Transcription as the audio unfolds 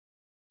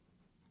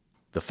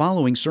The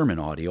following sermon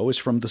audio is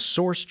from The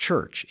Source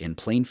Church in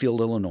Plainfield,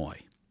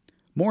 Illinois.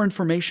 More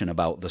information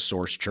about The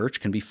Source Church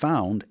can be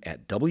found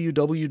at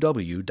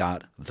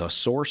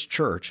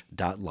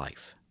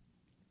www.thesourcechurch.life.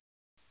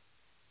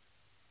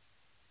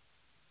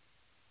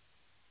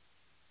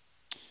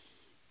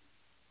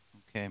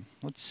 Okay,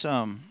 let's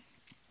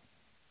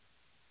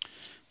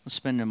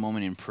spend a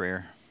moment in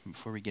prayer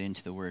before we get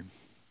into the word.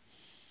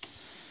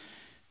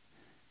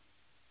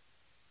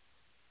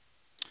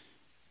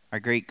 Our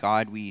great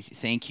God, we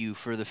thank you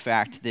for the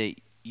fact that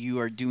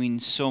you are doing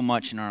so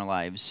much in our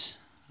lives.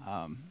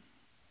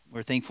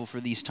 We're thankful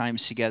for these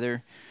times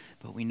together,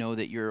 but we know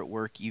that you're at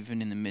work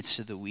even in the midst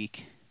of the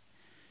week.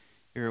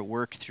 You're at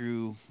work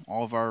through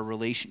all of our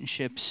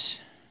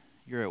relationships.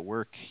 You're at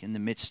work in the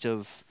midst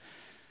of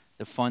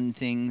the fun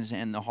things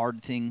and the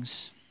hard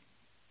things.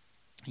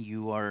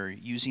 You are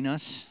using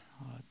us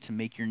to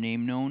make your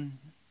name known,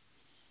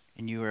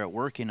 and you are at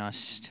work in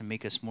us to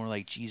make us more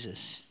like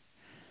Jesus.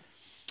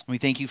 We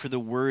thank you for the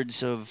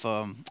words of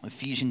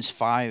Ephesians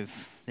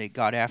 5 that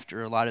got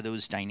after a lot of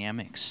those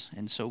dynamics.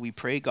 And so we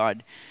pray,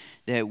 God,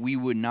 that we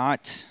would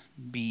not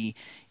be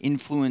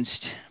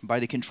influenced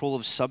by the control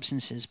of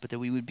substances, but that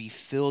we would be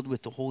filled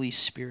with the Holy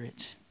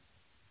Spirit.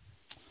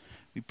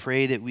 We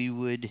pray that we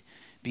would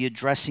be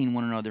addressing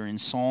one another in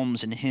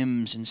psalms and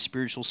hymns and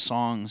spiritual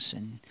songs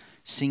and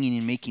singing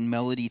and making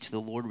melody to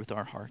the Lord with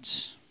our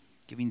hearts,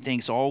 giving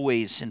thanks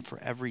always and for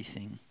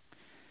everything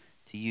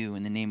to you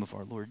in the name of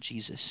our Lord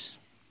Jesus.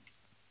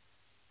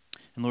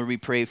 And Lord, we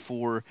pray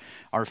for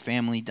our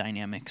family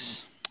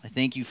dynamics. I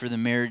thank you for the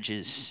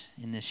marriages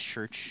in this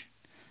church.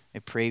 I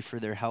pray for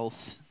their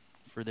health,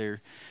 for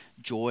their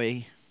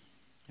joy.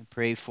 I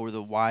pray for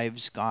the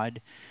wives,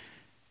 God,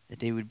 that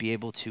they would be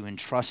able to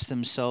entrust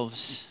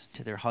themselves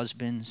to their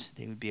husbands.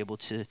 They would be able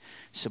to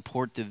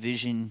support the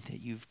vision that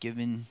you've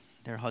given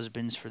their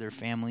husbands for their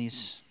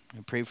families.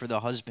 I pray for the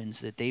husbands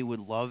that they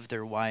would love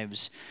their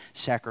wives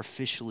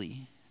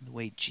sacrificially the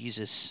way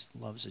Jesus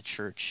loves the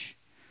church.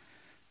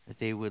 That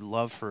they would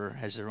love her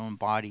as their own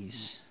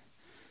bodies.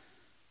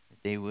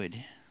 That they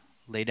would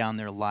lay down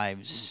their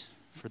lives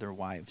for their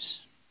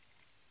wives.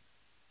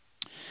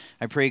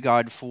 I pray,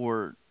 God,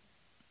 for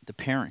the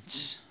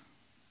parents,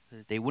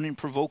 that they wouldn't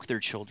provoke their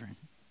children,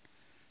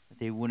 that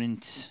they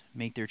wouldn't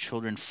make their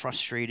children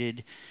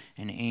frustrated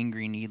and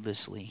angry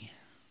needlessly,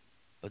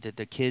 but that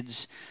the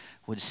kids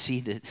would see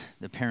that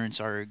the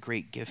parents are a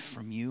great gift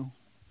from you.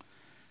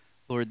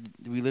 Lord,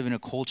 we live in a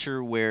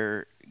culture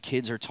where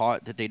kids are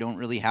taught that they don't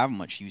really have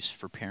much use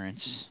for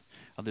parents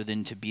other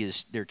than to be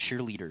as their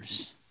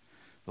cheerleaders.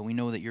 But we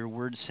know that your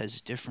word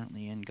says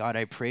differently. And God,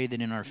 I pray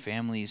that in our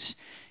families,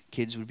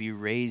 kids would be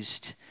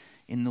raised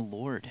in the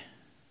Lord.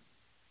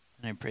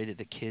 And I pray that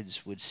the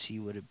kids would see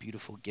what a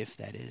beautiful gift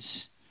that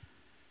is.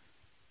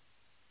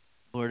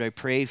 Lord, I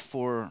pray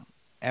for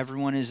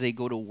everyone as they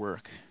go to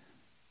work.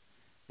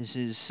 This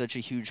is such a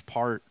huge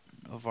part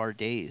of our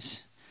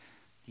days.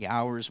 The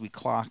hours we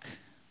clock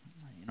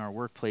in our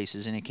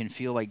workplaces, and it can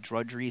feel like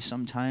drudgery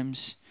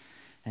sometimes,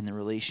 and the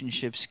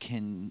relationships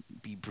can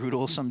be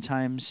brutal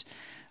sometimes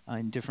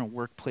in different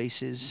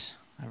workplaces.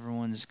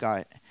 Everyone's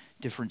got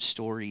different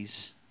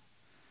stories.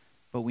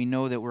 But we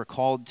know that we're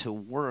called to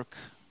work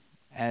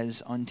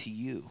as unto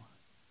you.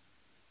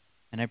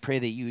 And I pray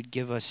that you would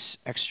give us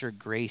extra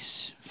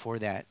grace for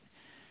that.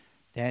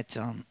 That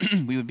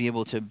we would be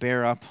able to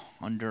bear up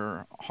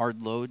under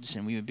hard loads,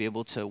 and we would be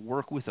able to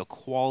work with a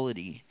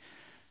quality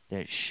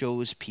that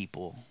shows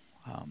people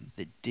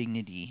the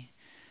dignity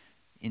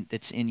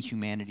that's in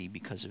humanity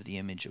because of the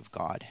image of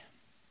God.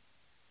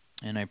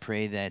 And I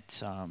pray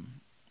that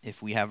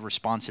if we have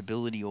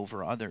responsibility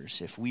over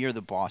others, if we are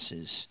the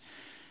bosses,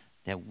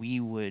 that we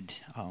would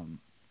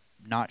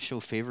not show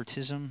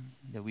favoritism,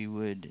 that we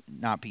would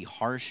not be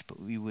harsh, but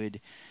we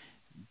would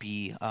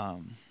be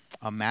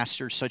a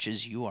master such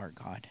as you are,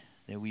 God,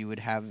 that we would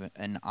have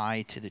an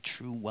eye to the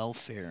true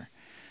welfare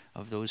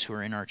of those who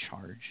are in our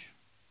charge.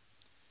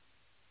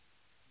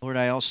 Lord,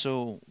 I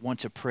also want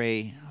to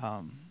pray,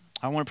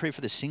 I want to pray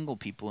for the single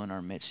people in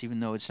our midst,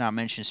 even though it's not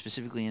mentioned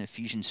specifically in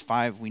Ephesians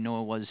 5. We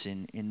know it was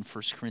in 1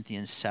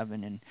 Corinthians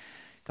 7. And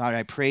God,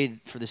 I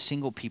pray for the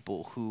single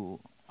people who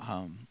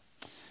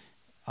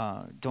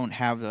don't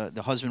have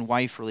the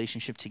husband-wife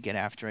relationship to get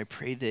after. I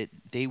pray that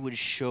they would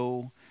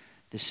show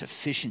the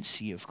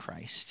sufficiency of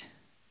Christ,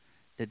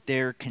 that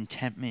their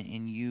contentment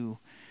in you,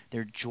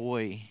 their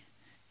joy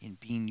in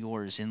being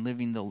yours, in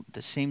living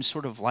the same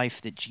sort of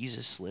life that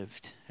Jesus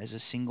lived as a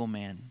single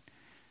man,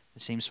 the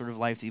same sort of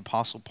life the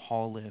Apostle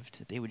Paul lived,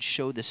 that they would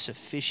show the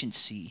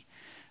sufficiency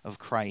of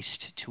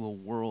Christ to a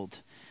world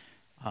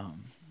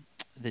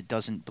that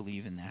doesn't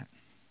believe in that.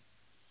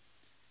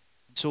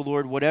 So,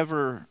 Lord,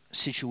 whatever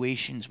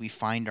situations we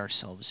find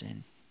ourselves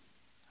in,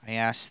 I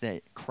ask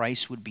that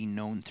Christ would be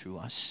known through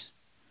us,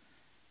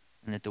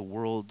 and that the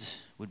world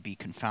would be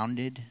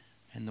confounded,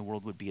 and the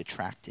world would be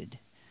attracted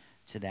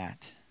to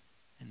that,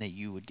 and that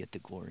you would get the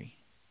glory.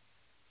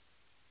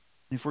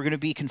 And if we're going to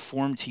be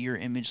conformed to your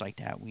image like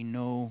that, we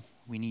know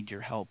we need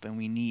your help, and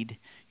we need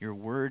your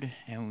word,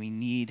 and we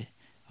need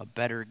a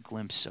better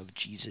glimpse of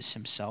Jesus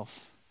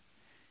himself.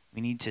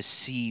 We need to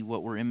see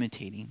what we're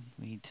imitating.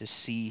 We need to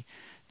see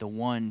the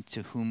one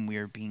to whom we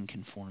are being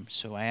conformed.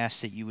 So I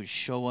ask that you would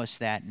show us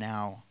that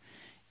now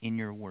in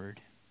your word.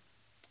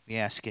 We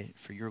ask it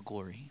for your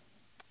glory.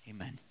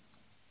 Amen.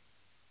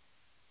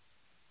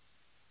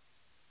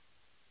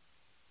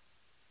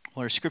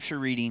 Well, our scripture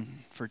reading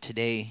for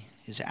today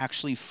is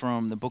actually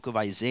from the book of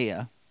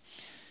Isaiah.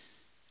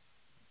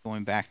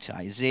 Going back to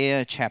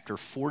Isaiah chapter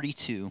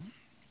 42.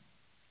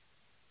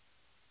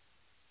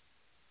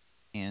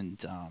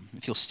 And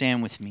if you'll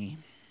stand with me,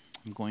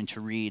 I'm going to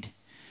read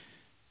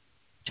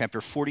chapter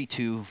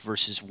 42,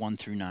 verses 1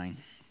 through 9.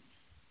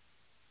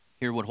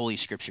 Hear what Holy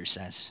Scripture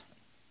says.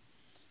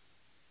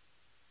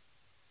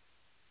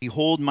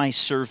 Behold my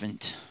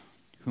servant,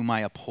 whom I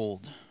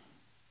uphold,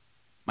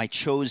 my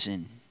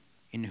chosen,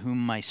 in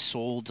whom my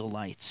soul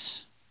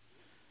delights.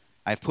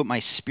 I have put my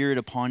spirit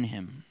upon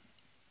him.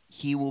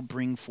 He will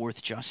bring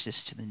forth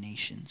justice to the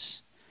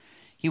nations.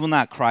 He will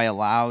not cry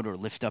aloud or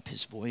lift up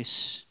his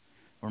voice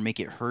or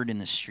make it heard in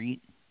the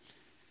street.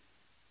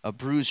 A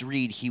bruised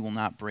reed he will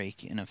not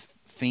break, and a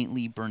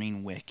faintly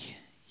burning wick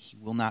he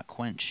will not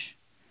quench.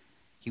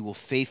 He will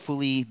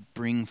faithfully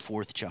bring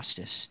forth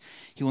justice.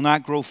 He will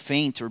not grow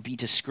faint or be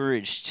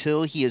discouraged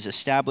till he has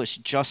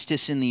established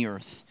justice in the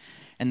earth,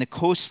 and the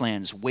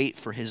coastlands wait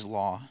for his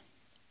law.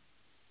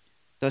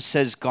 Thus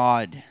says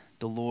God,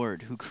 the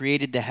Lord, who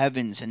created the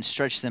heavens and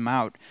stretched them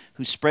out,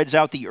 who spreads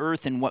out the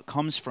earth and what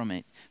comes from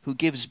it, who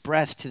gives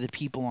breath to the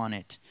people on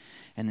it,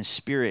 and the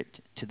spirit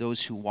to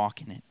those who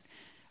walk in it.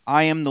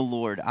 I am the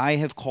Lord. I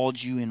have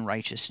called you in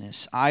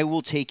righteousness. I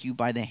will take you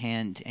by the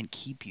hand and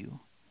keep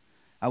you.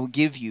 I will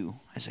give you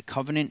as a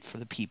covenant for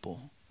the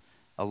people,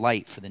 a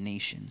light for the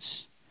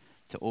nations,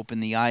 to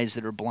open the eyes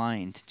that are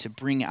blind, to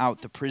bring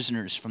out the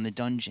prisoners from the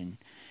dungeon,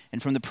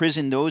 and from the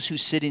prison those who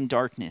sit in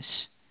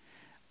darkness.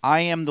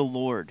 I am the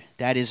Lord,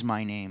 that is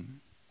my name.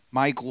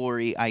 My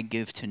glory I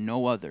give to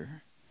no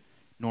other,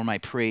 nor my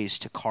praise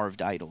to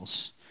carved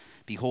idols.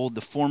 Behold,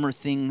 the former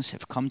things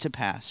have come to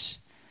pass,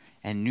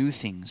 and new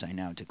things I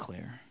now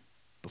declare.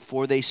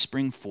 Before they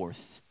spring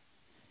forth,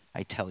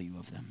 I tell you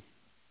of them.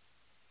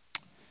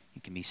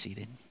 You can be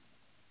seated.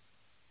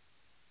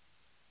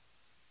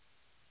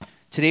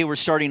 Today we're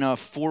starting a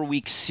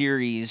 4-week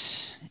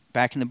series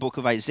back in the book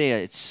of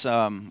Isaiah.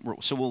 So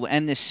we'll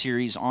end this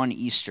series on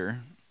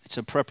Easter. It's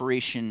a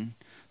preparation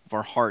of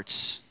our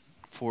hearts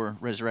for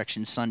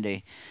Resurrection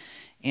Sunday.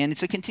 And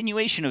it's a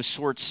continuation of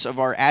sorts of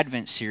our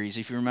Advent series.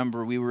 If you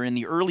remember, we were in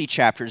the early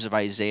chapters of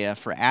Isaiah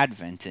for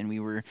Advent, and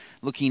we were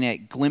looking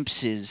at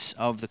glimpses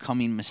of the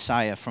coming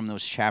Messiah from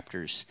those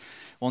chapters.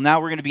 Well, now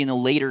we're going to be in the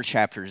later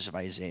chapters of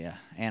Isaiah,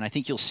 and I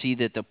think you'll see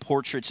that the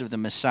portraits of the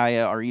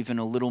Messiah are even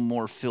a little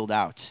more filled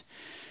out.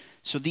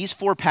 So these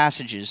 4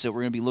 passages that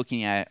we're going to be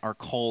looking at are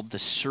called the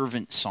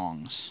servant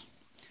songs.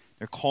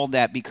 They're called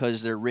that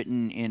because they're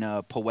written in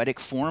a poetic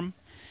form.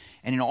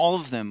 And in all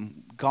of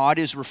them, God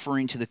is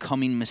referring to the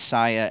coming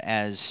Messiah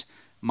as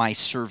my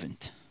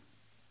servant.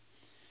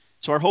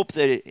 So our hope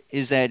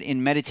is that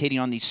in meditating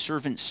on these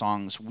servant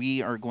songs,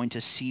 we are going to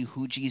see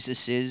who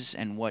Jesus is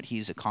and what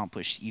he's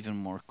accomplished even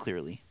more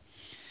clearly.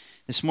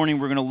 This morning,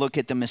 we're going to look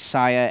at the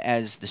Messiah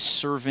as the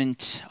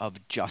servant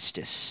of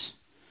justice.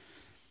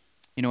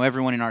 You know,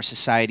 everyone in our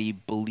society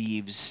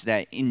believes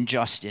that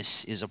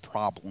injustice is a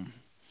problem.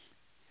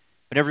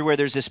 But everywhere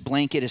there's this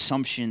blanket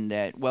assumption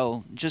that,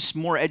 well, just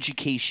more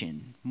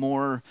education,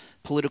 more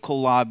political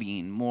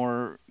lobbying,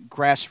 more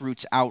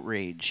grassroots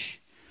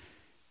outrage,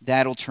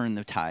 that'll turn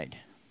the tide.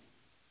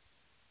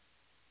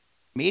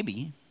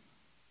 Maybe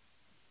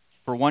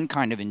for one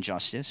kind of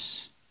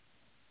injustice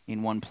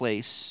in one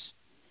place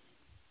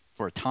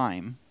for a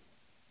time.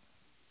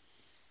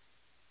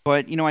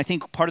 But, you know, I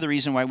think part of the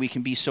reason why we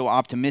can be so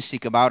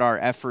optimistic about our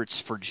efforts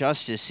for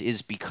justice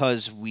is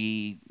because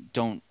we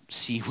don't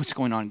see what's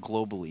going on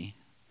globally.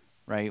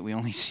 Right? We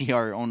only see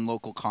our own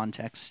local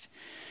context.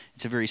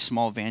 It's a very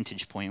small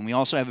vantage point. And we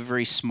also have a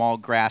very small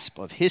grasp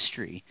of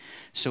history,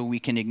 so we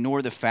can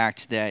ignore the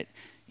fact that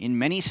in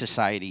many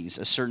societies,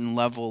 a certain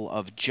level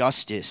of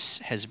justice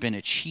has been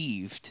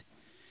achieved,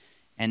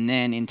 and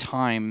then in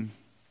time,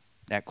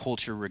 that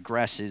culture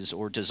regresses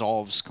or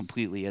dissolves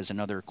completely as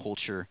another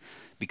culture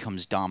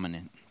becomes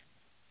dominant.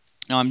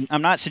 Now,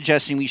 I'm not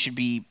suggesting we should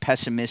be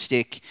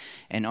pessimistic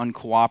and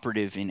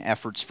uncooperative in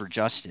efforts for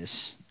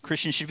justice.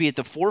 Christians should be at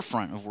the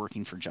forefront of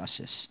working for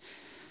justice.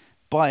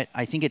 But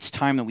I think it's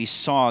time that we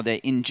saw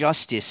that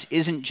injustice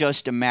isn't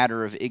just a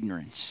matter of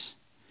ignorance.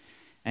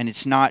 And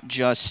it's not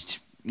just,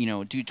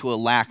 due to a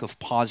lack of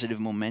positive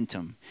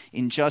momentum.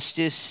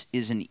 Injustice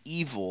is an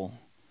evil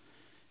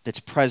that's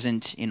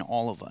present in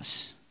all of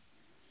us.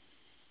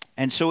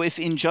 And so if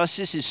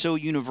injustice is so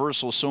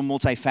universal, so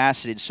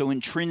multifaceted, so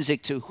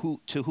intrinsic to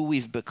who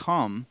we've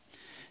become,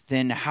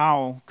 then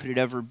how could it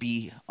ever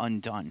be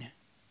undone?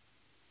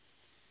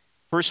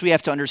 First, we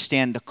have to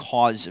understand the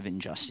cause of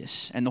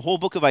injustice. And the whole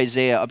book of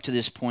Isaiah up to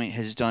this point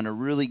has done a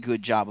really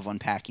good job of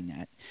unpacking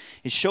that.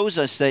 It shows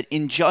us that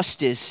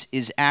injustice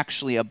is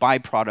actually a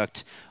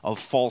byproduct of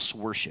false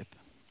worship.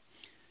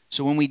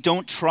 So when we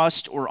don't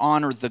trust or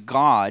honor the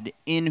God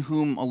in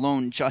whom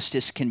alone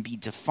justice can be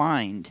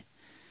defined,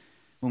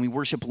 when we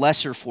worship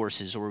lesser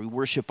forces or we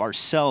worship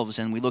ourselves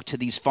and we look to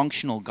these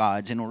functional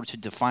gods in order to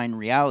define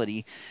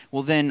reality,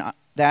 well then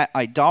that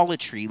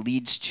idolatry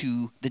leads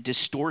to the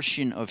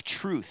distortion of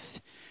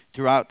truth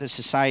throughout the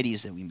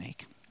societies that we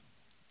make.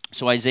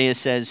 So Isaiah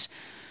says,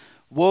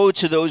 "Woe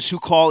to those who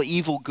call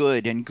evil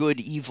good and good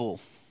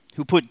evil,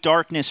 who put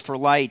darkness for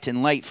light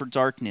and light for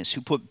darkness,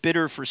 who put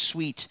bitter for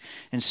sweet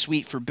and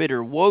sweet for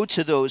bitter. Woe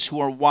to those who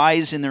are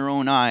wise in their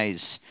own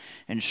eyes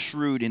and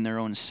shrewd in their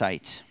own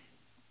sight."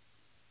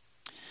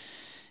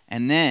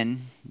 And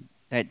then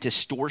that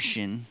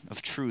distortion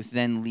of truth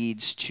then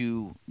leads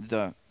to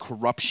the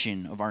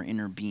corruption of our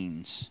inner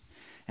beings.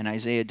 And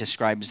Isaiah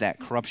describes that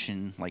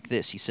corruption like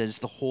this. He says,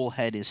 "The whole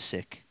head is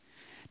sick,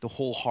 the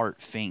whole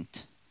heart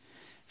faint.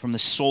 From the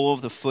sole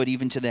of the foot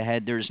even to the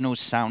head, there is no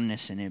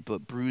soundness in it,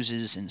 but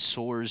bruises and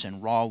sores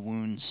and raw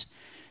wounds.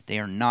 They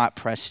are not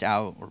pressed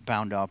out or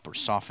bound up or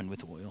softened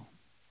with oil."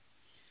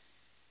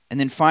 And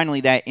then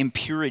finally, that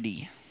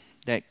impurity,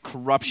 that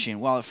corruption.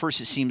 Well, at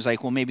first it seems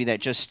like, well, maybe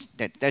that's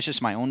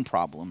just my own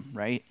problem,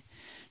 right?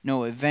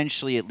 No,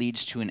 eventually it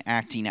leads to an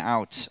acting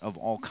out of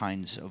all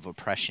kinds of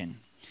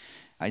oppression.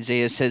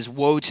 Isaiah says,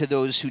 "Woe to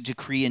those who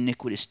decree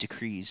iniquitous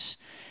decrees,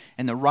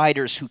 and the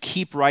writers who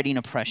keep writing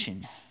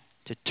oppression,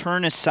 to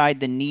turn aside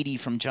the needy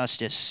from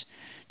justice,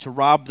 to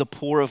rob the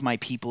poor of my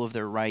people of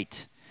their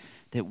right,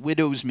 that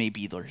widows may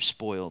be their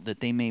spoil, that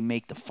they may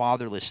make the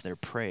fatherless their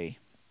prey."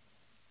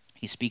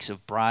 He speaks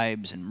of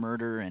bribes and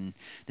murder and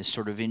this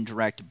sort of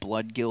indirect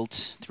blood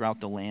guilt throughout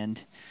the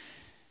land.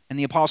 And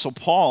the Apostle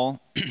Paul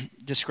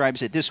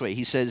describes it this way.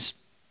 He says,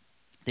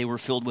 "They were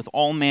filled with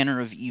all manner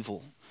of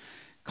evil,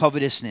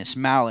 covetousness,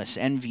 malice,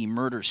 envy,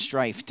 murder,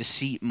 strife,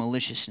 deceit,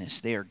 maliciousness.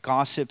 They are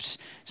gossips,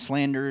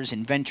 slanderers,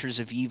 inventors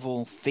of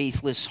evil,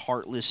 faithless,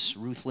 heartless,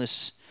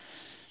 ruthless."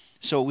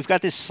 So we've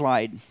got this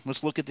slide.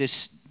 Let's look at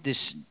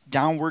this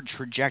downward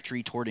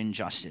trajectory toward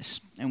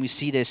injustice. And we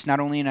see this not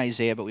only in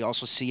Isaiah, but we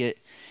also see it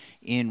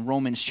in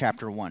Romans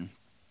chapter 1.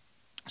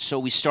 So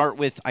we start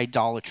with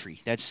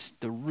idolatry. That's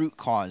the root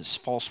cause,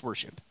 false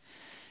worship.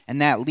 And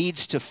that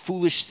leads to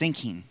foolish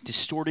thinking,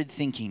 distorted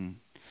thinking,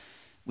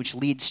 which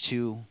leads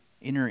to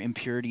inner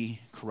impurity,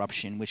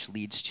 corruption, which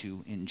leads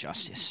to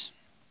injustice.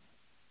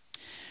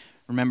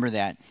 Remember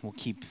that. We'll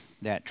keep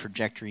that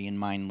trajectory in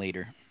mind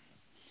later.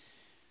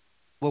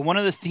 Well, one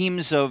of the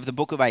themes of the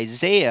book of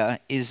Isaiah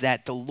is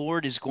that the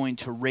Lord is going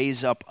to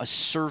raise up a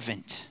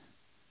servant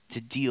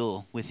to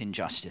deal with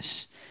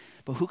injustice.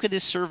 But who could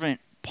this servant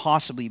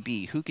possibly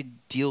be? Who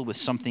could deal with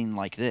something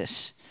like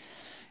this?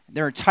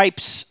 There are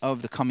types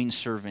of the coming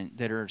servant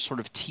that are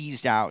sort of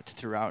teased out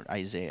throughout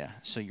Isaiah.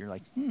 So you're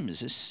like, is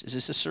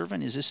this a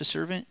servant? Is this a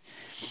servant?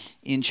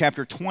 In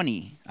chapter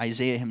 20,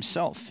 Isaiah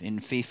himself,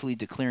 in faithfully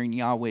declaring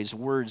Yahweh's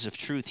words of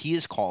truth, he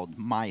is called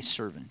my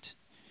servant.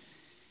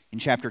 In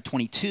chapter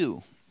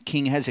 22,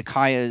 King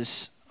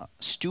Hezekiah's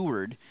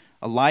steward,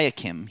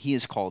 Eliakim, he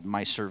is called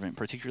my servant,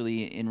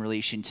 particularly in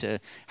relation to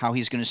how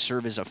he's going to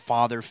serve as a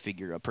father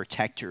figure, a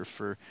protector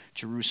for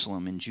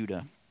Jerusalem and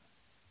Judah.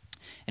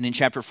 And in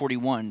chapter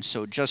 41,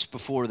 so just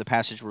before the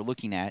passage we're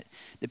looking at,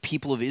 the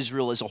people of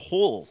Israel as a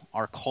whole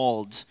are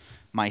called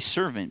my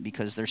servant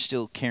because they're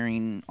still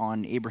carrying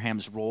on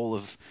Abraham's role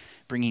of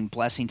bringing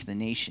blessing to the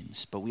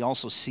nations. But we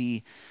also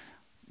see,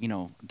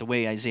 the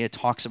way Isaiah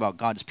talks about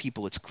God's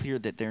people, it's clear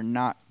that they're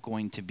not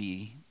going to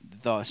be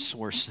the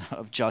source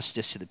of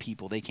justice to the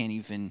people. They can't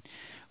even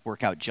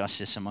work out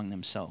justice among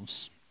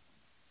themselves.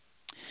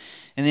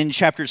 And then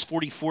chapters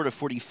 44 to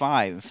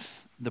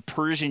 45, the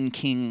Persian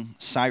king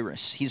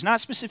Cyrus. He's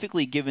not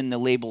specifically given the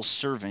label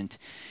servant,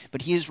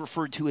 but he is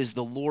referred to as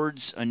the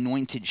Lord's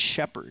anointed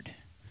shepherd.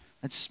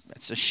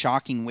 That's a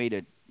shocking way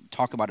to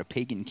talk about a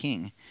pagan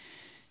king.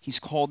 He's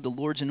called the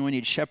Lord's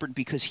anointed shepherd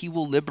because he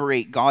will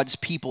liberate God's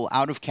people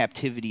out of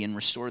captivity and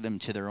restore them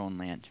to their own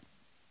land.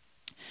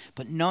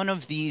 But none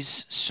of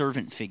these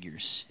servant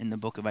figures in the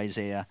book of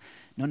Isaiah,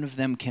 none of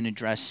them can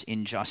address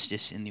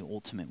injustice in the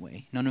ultimate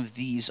way. None of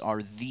these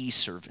are the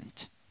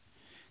servant,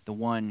 the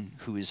one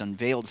who is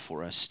unveiled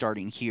for us,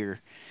 starting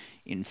here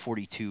in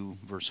 42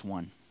 verse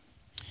 1.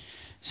 It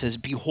says,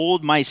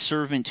 "Behold my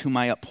servant whom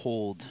I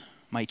uphold,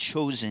 my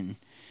chosen,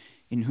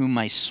 in whom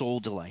my soul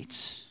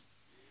delights.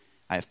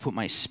 I have put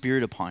my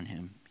spirit upon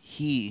him.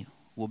 He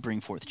will bring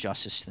forth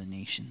justice to the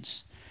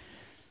nations."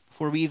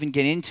 Before we even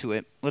get into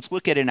it, let's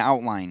look at an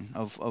outline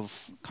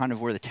of kind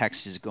of where the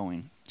text is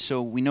going. So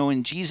we know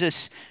in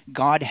Jesus,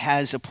 God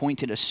has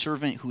appointed a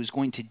servant who is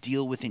going to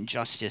deal with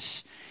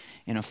injustice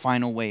in a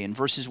final way. And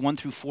verses 1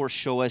 through 4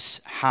 show us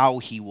how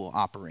he will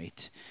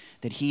operate,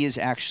 that he is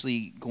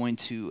actually going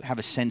to have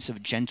a sense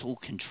of gentle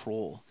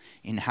control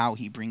in how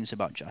he brings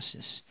about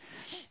justice.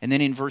 And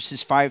then in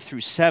verses 5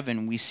 through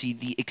 7, we see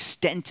the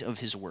extent of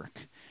his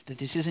work, that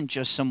this isn't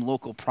just some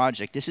local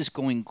project. This is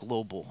going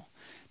global.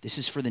 This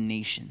is for the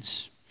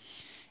nations.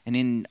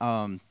 And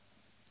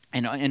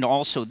and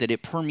also that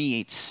it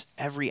permeates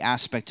every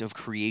aspect of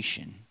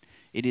creation.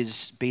 It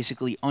is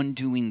basically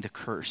undoing the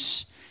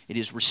curse. It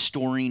is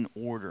restoring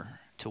order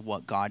to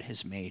what God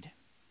has made.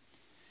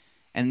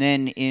 And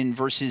then in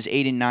verses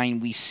 8 and 9,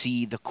 we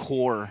see the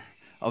core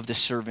of the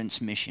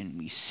servant's mission.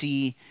 We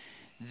see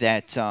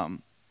that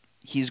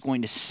he's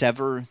going to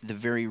sever the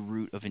very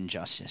root of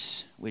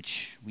injustice,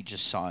 which we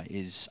just saw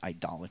is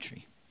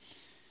idolatry.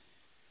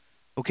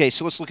 Okay,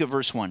 so let's look at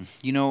verse 1.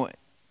 You know,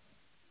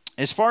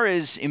 as far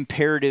as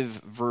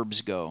imperative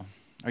verbs go,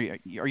 are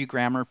you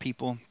grammar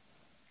people?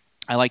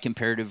 I like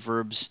imperative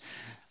verbs.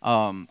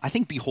 I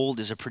think behold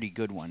is a pretty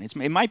good one.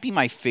 It might be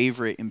my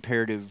favorite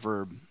imperative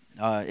verb.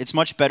 It's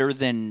much better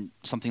than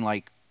something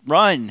like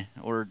run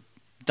or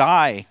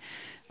die.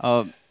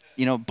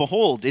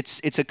 Behold,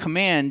 it's a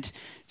command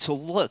to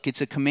look.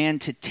 It's a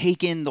command to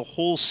take in the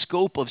whole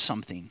scope of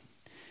something.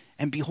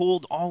 And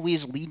behold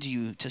always leads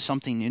you to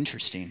something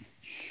interesting.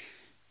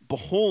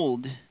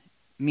 Behold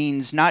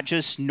means not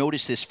just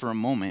notice this for a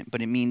moment,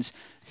 but it means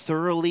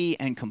thoroughly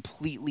and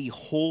completely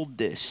hold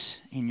this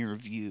in your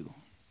view.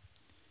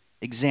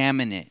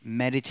 Examine it,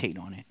 meditate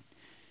on it.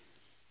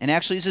 And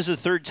actually, this is the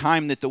third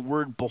time that the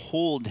word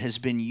behold has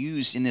been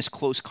used in this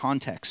close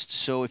context.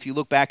 So if you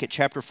look back at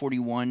chapter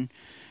 41,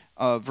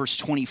 verse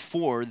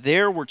 24,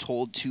 there we're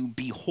told to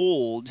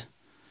behold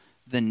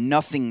the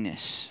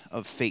nothingness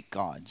of fake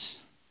gods.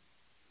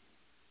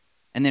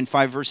 And then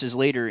 5 verses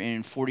later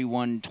in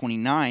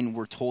 41:29,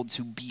 we're told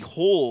to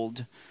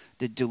behold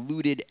the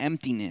deluded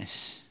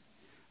emptiness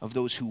of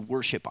those who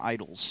worship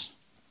idols.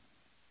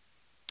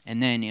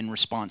 And then in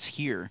response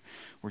here,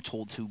 we're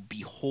told to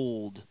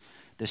behold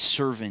the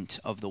servant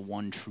of the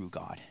one true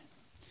God.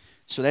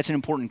 So that's an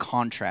important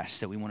contrast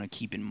that we want to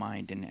keep in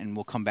mind, and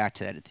we'll come back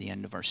to that at the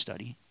end of our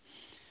study.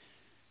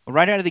 But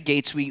right out of the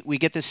gates, we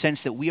get the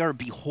sense that we are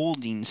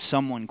beholding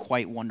someone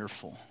quite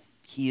wonderful.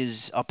 He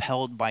is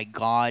upheld by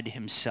God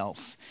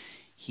himself.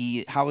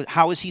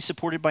 How is he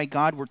supported by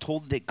God? We're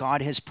told that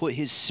God has put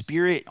his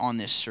spirit on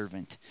this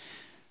servant.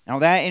 Now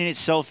that in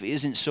itself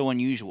isn't so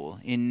unusual.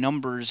 In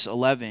Numbers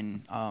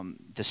 11,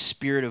 the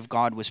Spirit of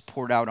God was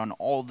poured out on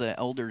all the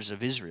elders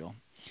of Israel.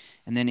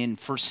 And then in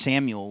 1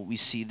 Samuel, we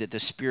see that the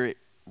Spirit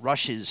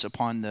rushes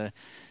upon the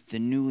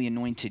newly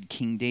anointed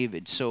King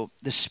David. So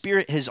the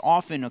Spirit has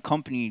often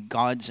accompanied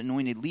God's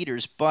anointed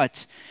leaders,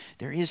 but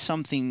there is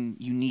something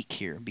unique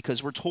here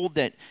because we're told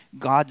that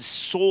God's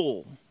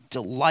soul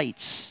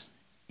delights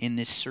in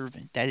this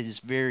servant. That is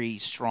very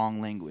strong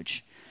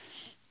language.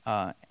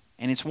 And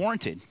it's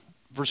warranted.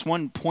 Verse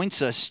 1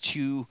 points us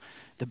to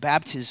the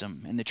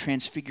baptism and the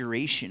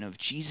transfiguration of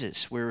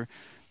Jesus, where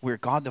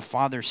God the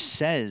Father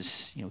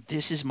says,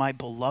 this is my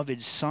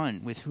beloved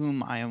Son with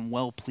whom I am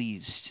well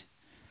pleased.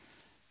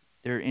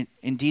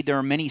 Indeed, there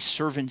are many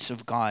servants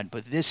of God,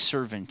 but this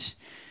servant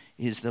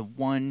is the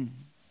one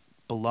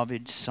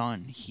beloved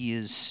Son. He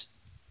is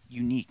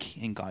unique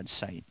in God's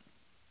sight.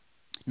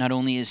 Not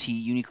only is he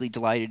uniquely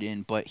delighted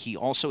in, but he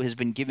also has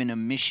been given a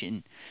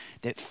mission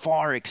that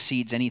far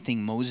exceeds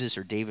anything Moses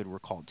or David were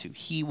called to.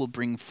 He will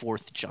bring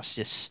forth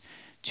justice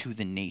to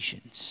the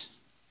nations.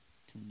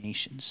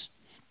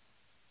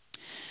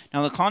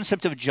 Now, the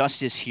concept of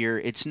justice here,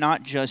 it's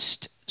not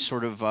just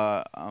sort of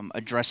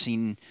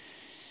addressing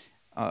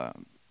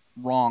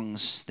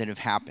wrongs that have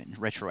happened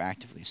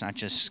retroactively. It's not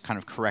just kind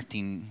of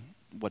correcting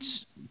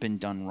what's been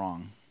done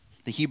wrong.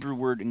 The Hebrew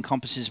word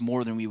encompasses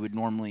more than we would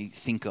normally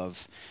think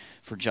of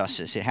for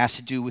justice. It has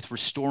to do with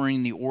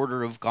restoring the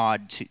order of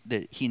God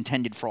that he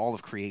intended for all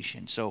of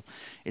creation. So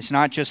it's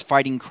not just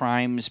fighting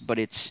crimes, but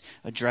it's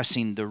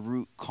addressing the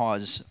root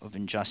cause of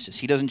injustice.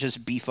 He doesn't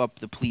just beef up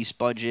the police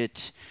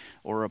budget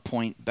or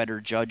appoint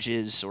better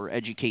judges or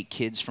educate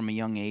kids from a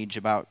young age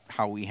about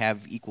how we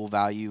have equal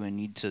value and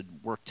need to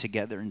work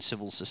together in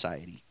civil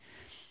society.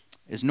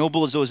 As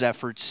noble as those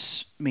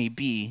efforts may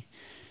be,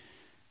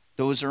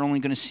 those are only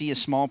going to see a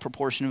small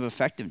proportion of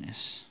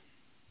effectiveness.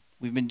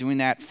 We've been doing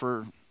that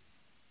for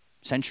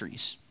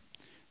centuries,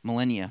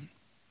 millennia,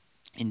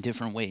 in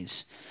different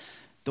ways.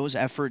 Those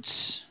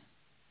efforts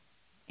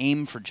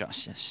aim for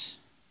justice.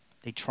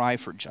 They try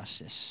for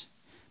justice,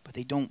 but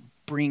they don't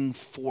bring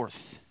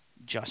forth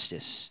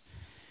justice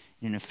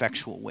in an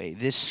effectual way.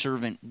 This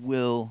servant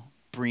will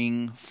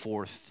bring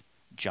forth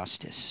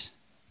justice.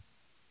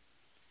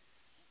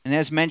 And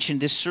as mentioned,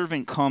 this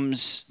servant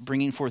comes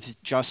bringing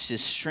forth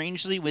justice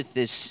strangely with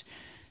this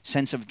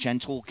sense of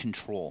gentle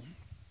control.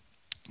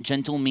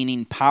 Gentle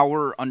meaning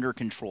power under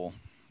control,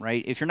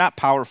 right? If you're not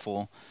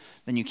powerful,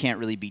 then you can't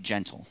really be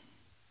gentle.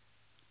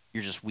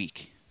 You're just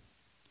weak.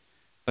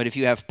 But if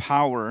you have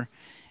power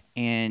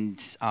and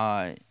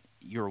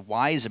you're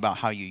wise about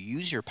how you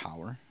use your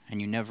power and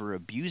you never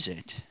abuse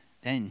it,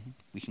 then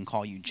we can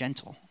call you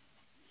gentle.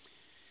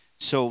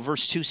 So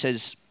verse 2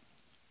 says,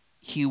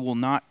 he will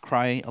not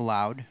cry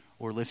aloud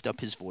or lift up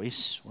his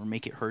voice or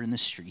make it heard in the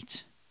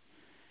street.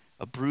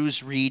 A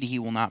bruised reed he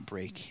will not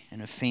break,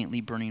 and a faintly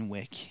burning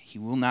wick he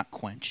will not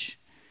quench.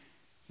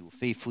 He will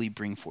faithfully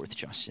bring forth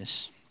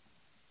justice.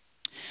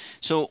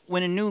 So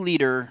when a new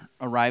leader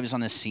arrives on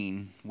the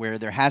scene where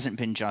there hasn't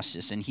been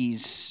justice and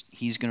he's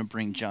going to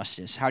bring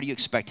justice, how do you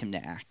expect him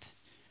to act?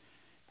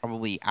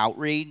 Probably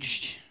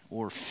outraged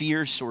or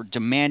fierce or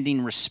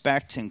demanding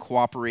respect and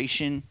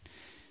cooperation.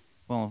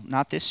 Well,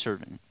 not this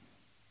servant.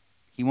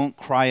 He won't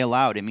cry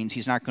aloud. It means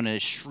he's not going to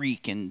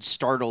shriek and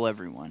startle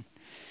everyone.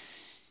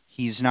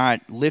 He's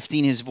not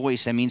lifting his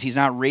voice. That means he's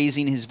not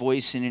raising his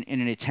voice in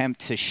an attempt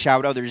to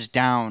shout others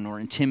down or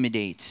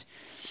intimidate.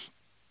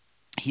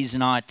 He's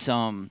not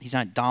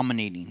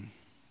dominating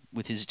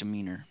with his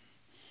demeanor.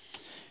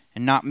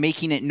 And not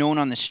making it known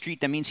on the street,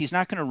 that means he's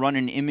not going to run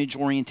an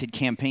image-oriented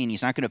campaign.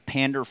 He's not going to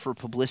pander for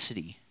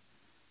publicity.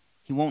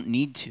 He won't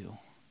need to.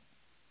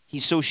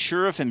 He's so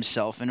sure of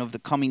himself and of the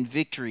coming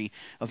victory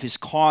of his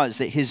cause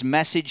that his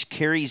message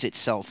carries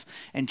itself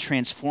and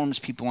transforms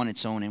people on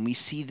its own. And we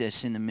see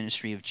this in the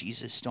ministry of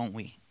Jesus, don't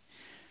we?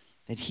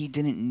 That he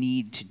didn't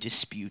need to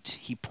dispute.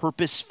 He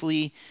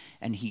purposefully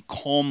and he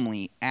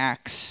calmly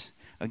acts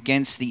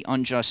against the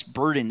unjust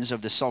burdens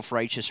of the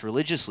self-righteous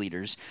religious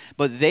leaders,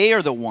 but they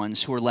are the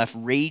ones who are left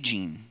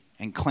raging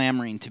and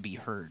clamoring to be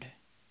heard.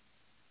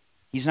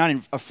 He's not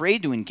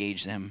afraid to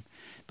engage them,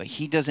 but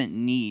he doesn't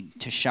need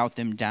to shout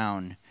them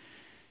down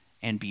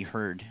and be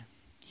heard.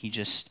 He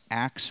just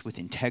acts with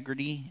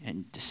integrity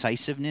and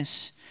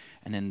decisiveness,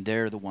 and then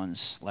they're the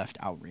ones left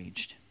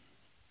outraged.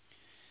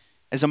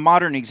 As a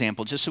modern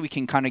example, just so we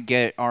can kind of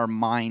get our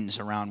minds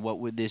around what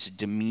would this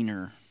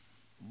demeanor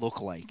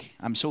look like,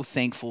 I'm so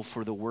thankful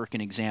for the work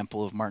and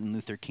example of Martin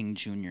Luther King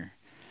Jr.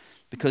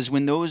 Because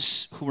when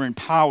those who were in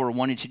power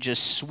wanted to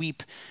just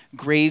sweep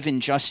grave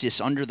injustice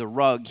under the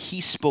rug,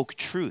 he spoke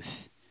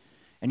truth.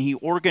 And he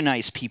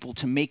organized people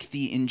to make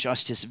the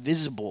injustice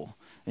visible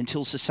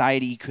until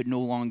society could no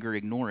longer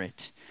ignore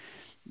it.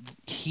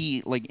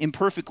 He, like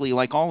imperfectly,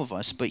 like all of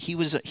us, but he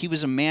was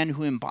a man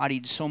who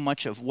embodied so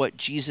much of what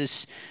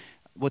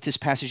this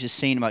passage is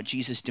saying about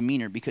Jesus'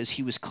 demeanor, because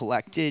he was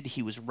collected,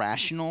 he was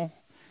rational,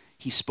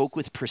 he spoke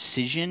with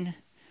precision.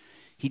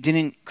 He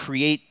didn't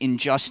create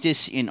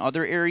injustice in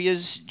other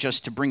areas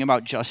just to bring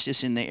about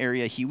justice in the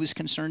area he was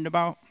concerned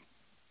about.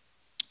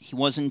 He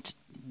wasn't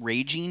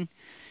raging.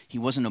 He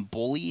wasn't a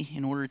bully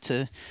in order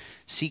to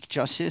seek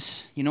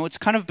justice. You know, it's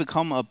kind of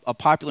become a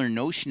popular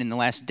notion in the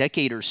last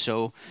decade or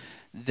so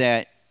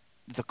that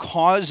the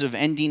cause of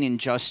ending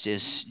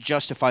injustice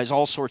justifies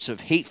all sorts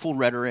of hateful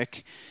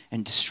rhetoric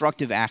and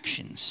destructive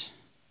actions.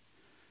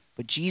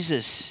 But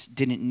Jesus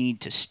didn't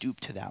need to stoop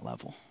to that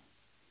level.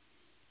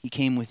 He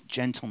came with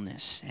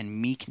gentleness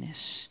and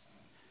meekness,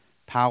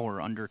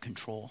 power under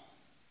control.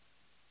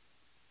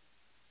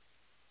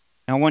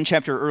 Now, one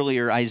chapter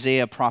earlier,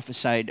 Isaiah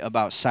prophesied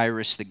about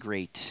Cyrus the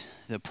Great,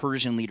 the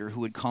Persian leader who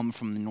would come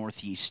from the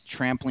northeast,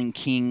 trampling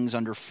kings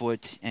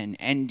underfoot and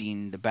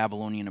ending the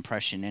Babylonian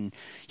oppression. And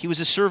he was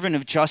a servant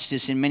of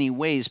justice in many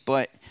ways,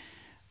 but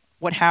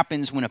what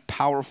happens when a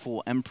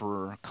powerful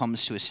emperor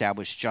comes to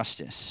establish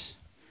justice?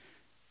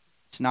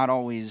 It's not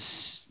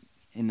always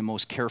in the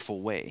most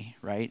careful way,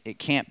 right? It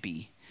can't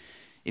be.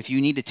 If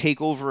you need to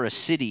take over a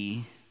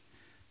city,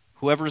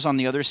 whoever's on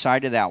the other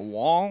side of that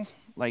wall,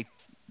 like,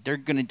 they're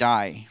going to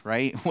die,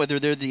 right? Whether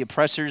they're the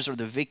oppressors or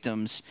the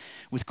victims,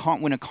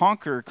 when a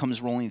conqueror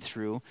comes rolling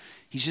through,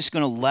 he's just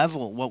going to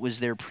level what was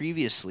there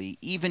previously,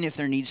 even if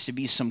there needs to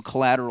be some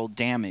collateral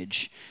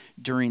damage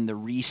during the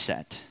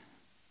reset.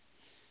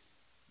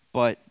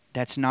 But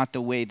that's not the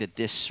way that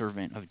this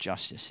servant of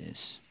justice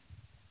is.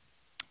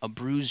 A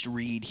bruised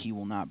reed he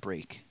will not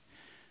break.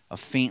 A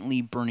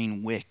faintly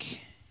burning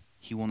wick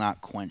he will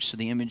not quench. So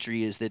the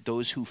imagery is that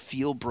those who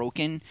feel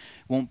broken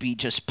won't be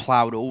just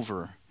plowed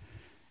over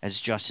as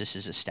justice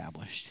is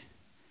established.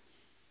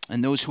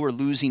 And those who are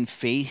losing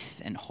faith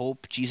and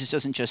hope, Jesus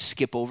doesn't just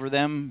skip over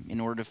them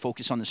in order to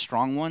focus on the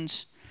strong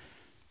ones.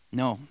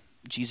 No,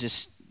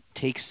 Jesus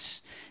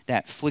takes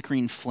that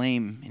flickering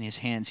flame in his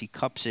hands, he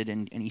cups it,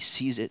 and he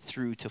sees it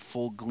through to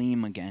full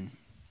gleam again.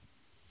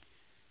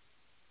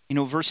 You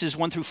know, verses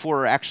 1 through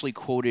 4 are actually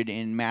quoted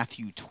in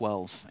Matthew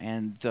 12,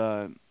 and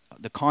the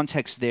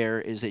context there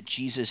is that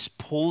Jesus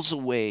pulls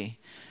away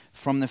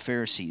from the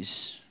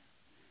Pharisees.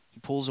 He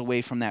pulls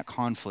away from that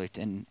conflict,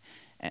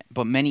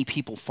 but many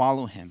people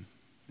follow him,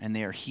 and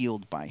they are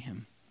healed by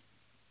him.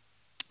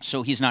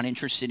 So he's not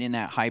interested in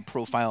that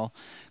high-profile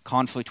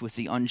conflict with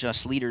the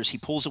unjust leaders. He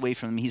pulls away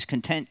from them. He's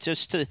content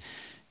just to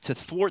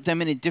thwart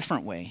them in a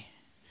different way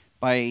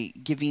by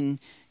giving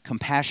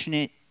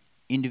compassionate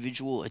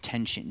individual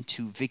attention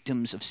to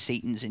victims of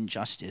Satan's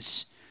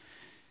injustice.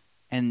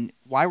 And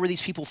why were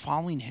these people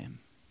following him?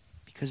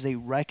 Because they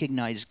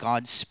recognized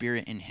God's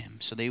Spirit in him,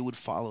 so they would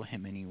follow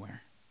him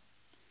anywhere.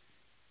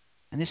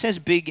 And this has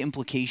big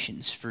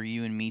implications for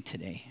you and me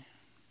today.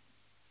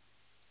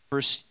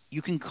 First,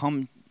 you can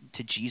come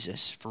to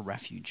Jesus for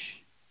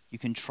refuge. You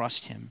can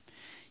trust him.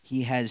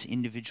 He has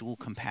individual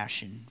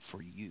compassion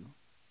for you.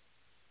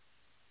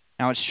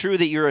 Now, it's true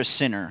that you're a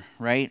sinner,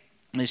 right?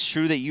 It's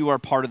true that you are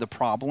part of the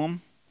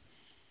problem.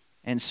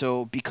 And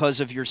so because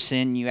of your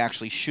sin, you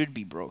actually should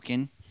be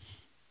broken.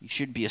 You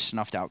should be a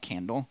snuffed out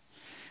candle.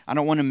 I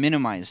don't want to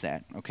minimize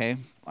that, okay?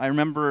 I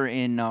remember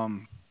in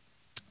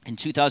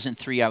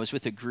 2003, I was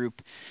with a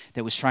group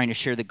that was trying to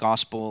share the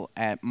gospel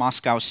at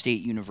Moscow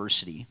State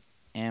University.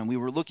 And we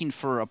were looking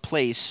for a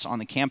place on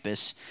the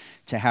campus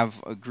to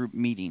have a group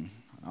meeting,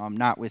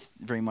 not with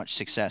very much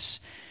success,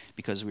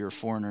 because we were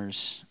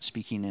foreigners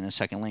speaking in a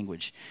second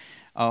language.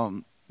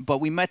 But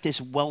we met this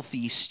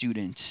wealthy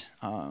student,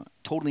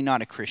 totally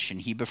not a Christian.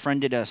 He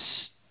befriended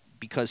us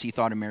because he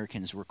thought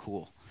Americans were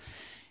cool.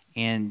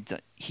 And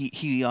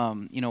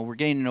we're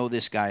getting to know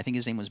this guy. I think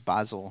his name was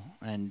Basil.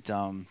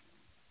 And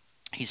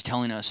he's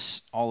telling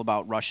us all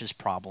about Russia's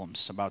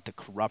problems, about the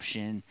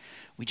corruption.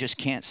 We just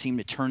can't seem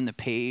to turn the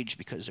page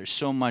because there's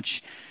so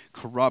much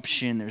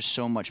corruption, there's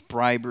so much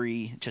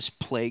bribery, just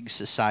plagues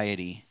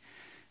society.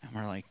 And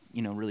we're like,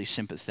 really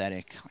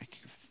sympathetic. Like,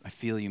 I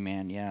feel you,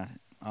 man, yeah.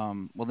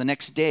 Well, the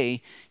next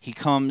day, he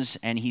comes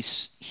and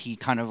he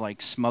kind of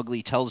like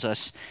smugly tells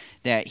us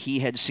that he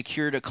had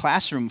secured a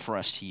classroom for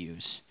us to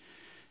use.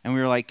 And we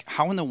were like,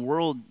 how in the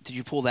world did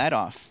you pull that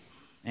off?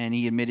 And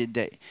he admitted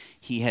that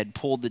he had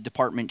pulled the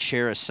department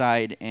chair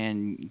aside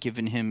and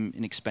given him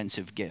an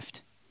expensive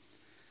gift.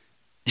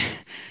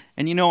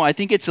 And I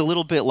think it's a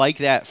little bit like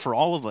that for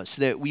all of us,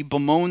 that we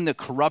bemoan the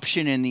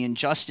corruption and the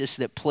injustice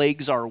that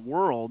plagues our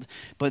world,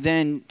 but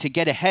then to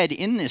get ahead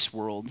in this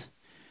world,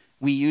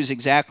 we use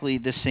exactly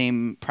the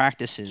same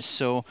practices.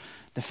 So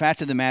the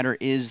fact of the matter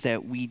is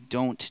that we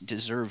don't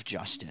deserve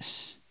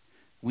justice.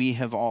 We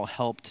have all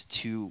helped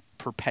to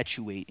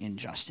perpetuate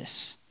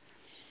injustice.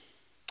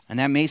 And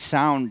that may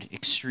sound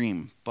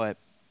extreme, but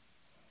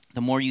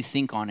the more you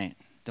think on it,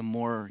 the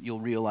more you'll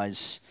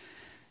realize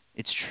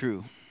it's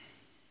true.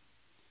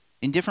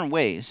 In different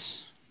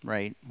ways,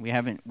 right? We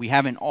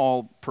haven't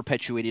all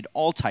perpetuated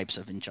all types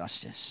of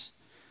injustice,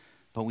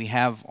 but we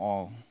have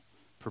all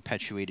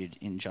perpetuated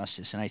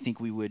injustice. And I think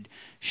we would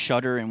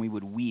shudder and we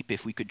would weep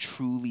if we could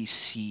truly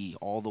see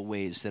all the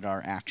ways that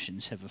our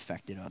actions have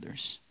affected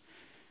others.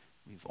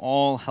 We've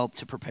all helped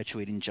to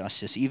perpetuate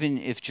injustice, even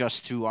if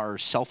just through our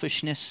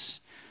selfishness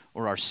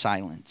or our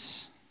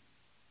silence.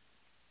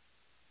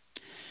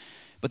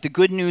 But the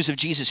good news of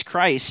Jesus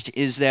Christ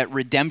is that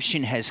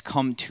redemption has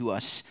come to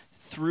us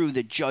through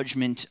the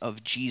judgment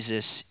of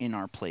Jesus in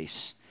our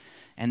place.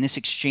 And this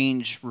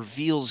exchange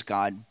reveals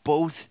God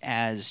both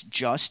as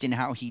just in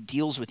how he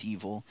deals with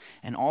evil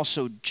and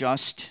also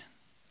just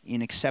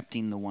in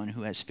accepting the one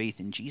who has faith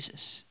in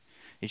Jesus.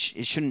 It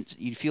shouldn't,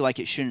 you feel like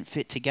it shouldn't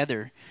fit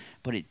together,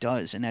 but it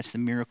does, and that's the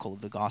miracle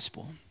of the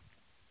gospel.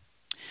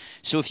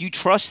 So if you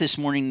trust this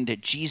morning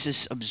that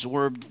Jesus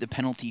absorbed the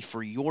penalty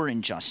for your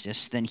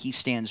injustice, then he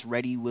stands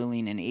ready,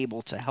 willing, and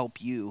able to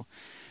help you,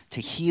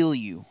 to heal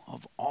you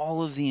of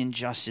all of the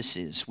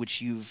injustices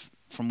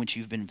from which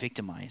you've been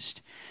victimized.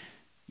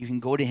 You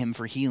can go to him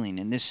for healing,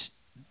 and this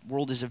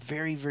world is a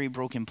very, very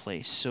broken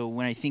place. So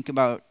when I think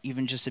about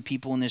even just the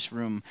people in this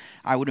room,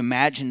 I would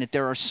imagine that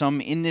there are some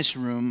in this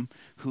room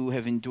who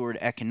have endured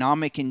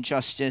economic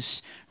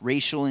injustice,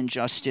 racial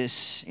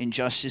injustice,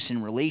 injustice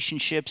in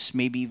relationships,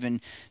 maybe even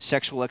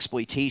sexual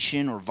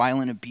exploitation or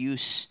violent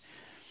abuse.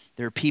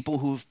 There are people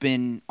who've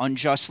been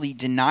unjustly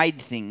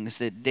denied things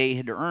that they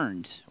had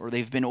earned, or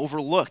they've been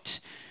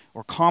overlooked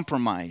or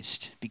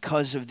compromised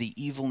because of the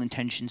evil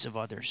intentions of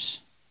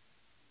others.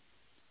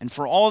 And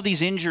for all of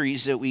these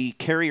injuries that we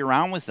carry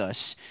around with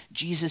us,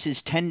 Jesus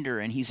is tender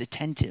and he's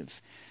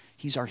attentive.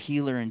 He's our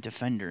healer and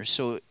defender.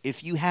 So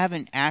if you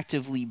haven't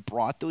actively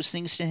brought those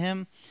things to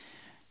him,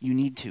 you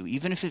need to.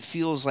 Even if it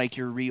feels like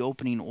you're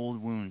reopening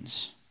old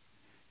wounds,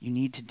 you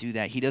need to do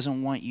that. He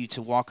doesn't want you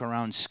to walk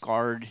around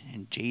scarred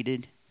and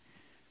jaded.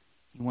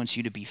 He wants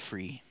you to be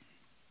free.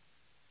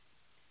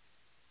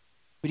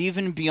 But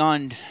even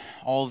beyond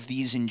all of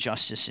these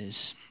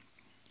injustices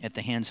at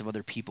the hands of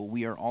other people,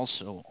 we are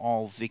also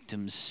all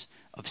victims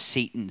of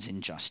Satan's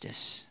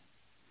injustice.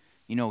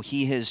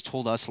 He has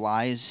told us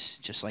lies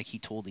just like he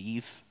told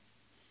Eve.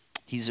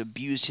 He's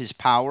abused his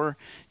power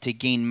to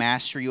gain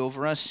mastery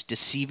over us,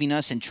 deceiving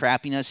us and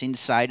trapping us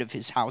inside of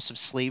his house of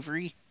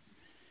slavery.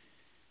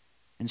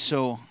 And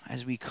so,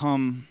 as we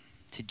come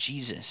to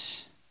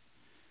Jesus,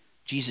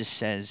 Jesus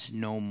says,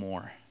 no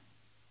more.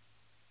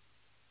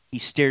 He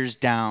stares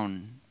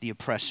down the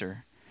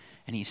oppressor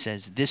and he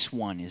says, this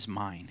one is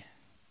mine.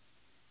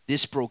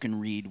 This broken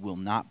reed will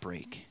not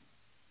break.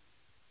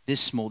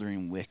 This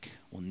smoldering wick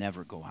will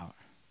never go out.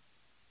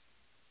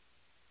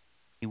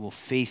 He will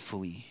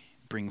faithfully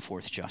bring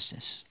forth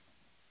justice.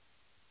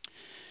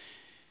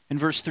 And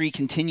verse 3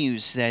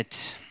 continues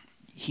that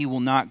he will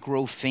not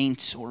grow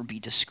faint or be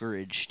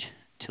discouraged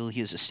till he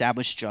has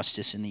established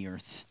justice in the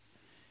earth,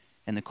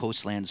 and the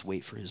coastlands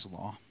wait for his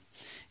law.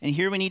 And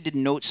here we need to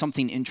note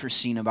something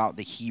interesting about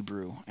the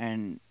Hebrew,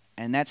 and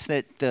that's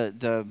that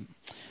the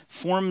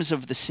forms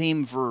of the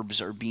same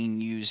verbs are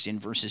being used in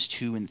verses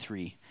 2 and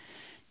 3.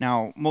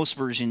 Now, most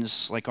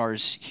versions, like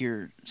ours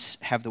here,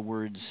 have the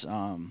words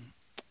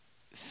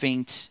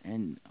faint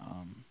and,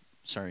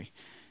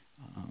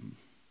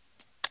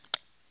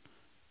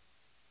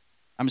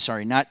 I'm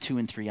sorry, not 2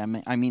 and 3.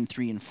 I mean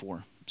 3 and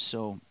 4.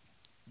 So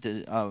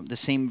the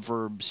same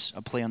verbs,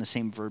 a play on the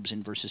same verbs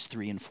in verses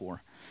 3 and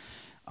 4.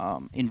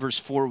 In verse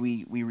 4,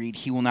 we read,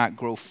 he will not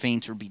grow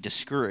faint or be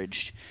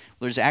discouraged.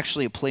 Well, there's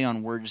actually a play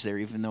on words there,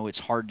 even though it's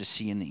hard to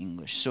see in the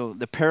English. So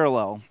the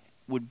parallel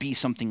would be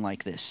something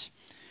like this.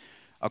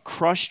 A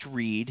crushed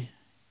reed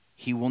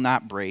he will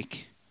not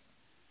break.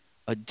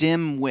 A a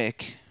dim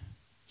wick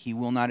he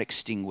will not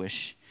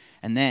extinguish,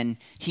 and then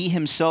he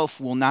himself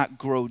will not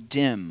grow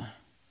dim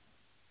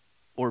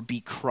or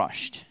be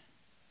crushed.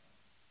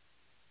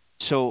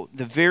 So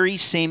the very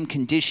same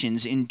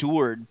conditions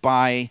endured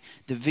by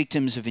the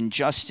victims of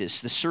injustice,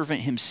 the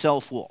servant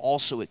himself will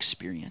also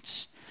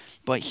experience.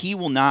 But he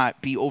will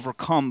not be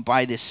overcome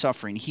by this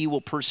suffering. He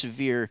will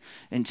persevere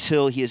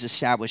until he has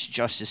established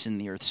justice in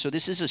the earth. So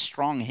this is a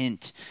strong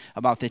hint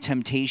about the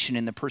temptation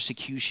and the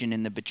persecution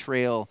and the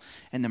betrayal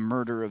and the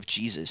murder of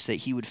Jesus, that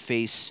he would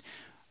face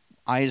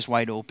eyes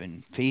wide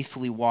open,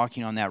 faithfully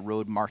walking on that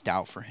road marked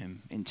out for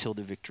him until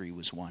the victory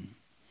was won.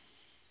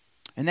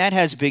 And that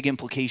has big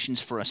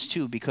implications for us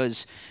too,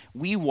 because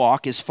we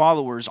walk as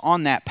followers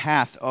on that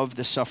path of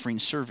the suffering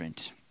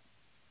servant.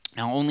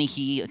 Now, only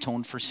he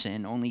atoned for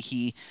sin, only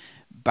he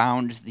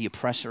bound the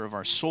oppressor of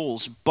our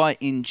souls, but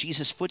in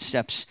Jesus'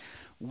 footsteps,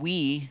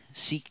 we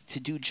seek to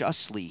do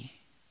justly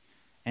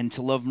and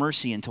to love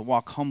mercy and to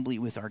walk humbly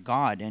with our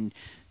God, and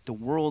the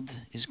world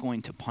is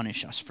going to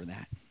punish us for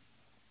that.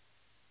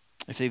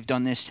 If they've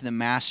done this to the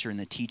master and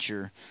the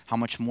teacher, how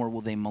much more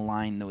will they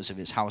malign those of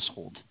his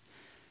household?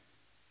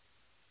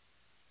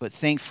 But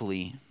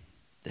thankfully,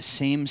 the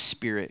same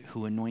Spirit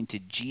who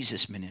anointed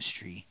Jesus'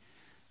 ministry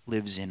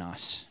lives in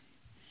us.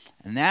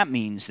 And that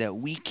means that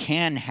we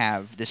can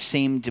have the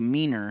same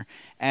demeanor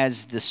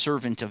as the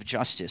servant of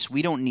justice.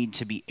 We don't need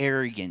to be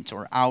arrogant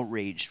or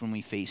outraged when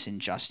we face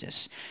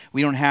injustice.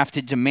 We don't have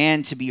to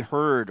demand to be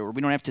heard, or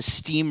we don't have to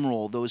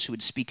steamroll those who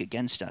would speak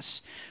against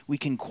us. We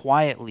can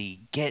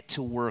quietly get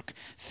to work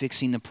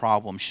fixing the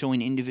problem,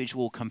 showing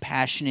individual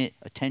compassionate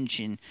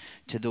attention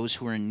to those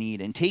who are in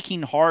need, and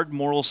taking hard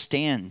moral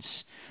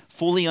stands,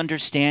 fully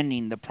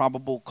understanding the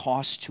probable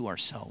cost to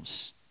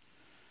ourselves.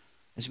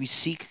 As we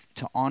seek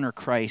to honor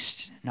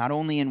Christ, not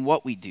only in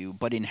what we do,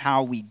 but in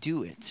how we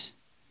do it.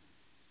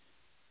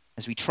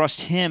 As we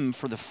trust him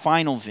for the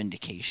final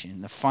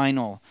vindication, the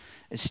final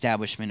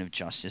establishment of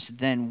justice,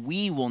 then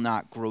we will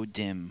not grow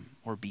dim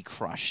or be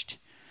crushed,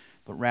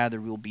 but rather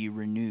will be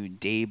renewed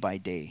day by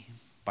day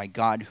by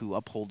God who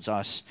upholds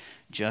us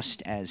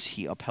just as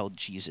he upheld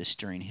Jesus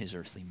during his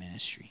earthly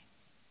ministry.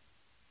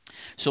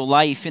 So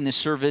life in the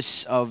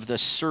service of the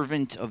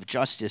servant of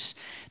justice,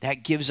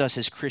 that gives us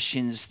as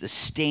Christians the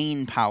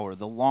staying power,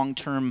 the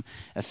long-term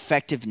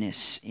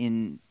effectiveness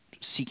in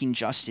seeking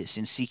justice,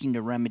 in seeking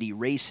to remedy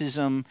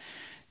racism,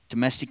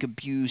 domestic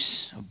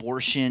abuse,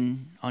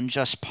 abortion,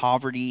 unjust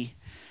poverty,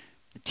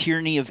 the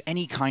tyranny of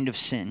any kind of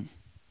sin.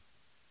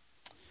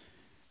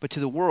 But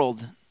to the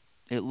world,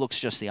 it looks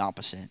just the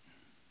opposite.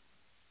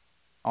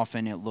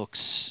 Often it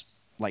looks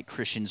like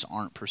Christians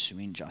aren't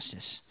pursuing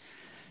justice.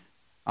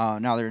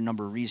 Now, there are a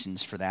number of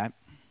reasons for that.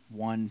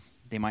 One,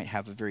 they might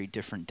have a very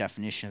different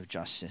definition of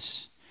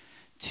justice.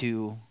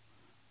 Two,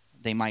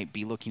 they might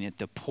be looking at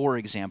the poor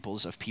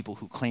examples of people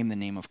who claim the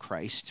name of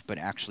Christ but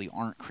actually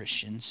aren't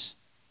Christians.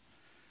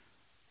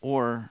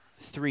 Or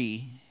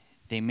three,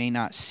 they may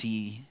not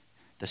see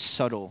the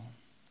subtle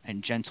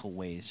and gentle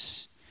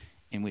ways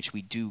in which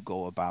we do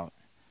go about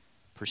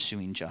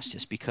pursuing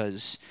justice,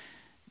 because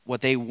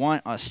what they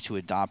want us to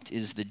adopt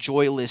is the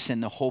joyless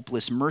and the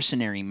hopeless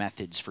mercenary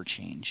methods for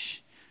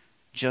change.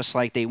 Just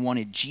like they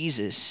wanted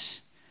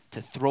Jesus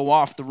to throw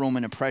off the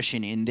Roman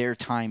oppression in their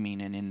timing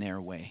and in their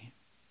way.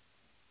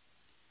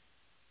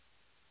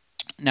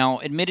 Now,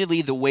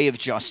 admittedly, the way of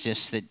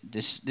justice, that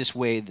this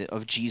way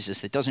of Jesus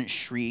that doesn't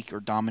shriek or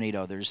dominate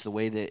others, the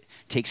way that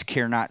takes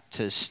care not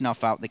to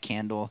snuff out the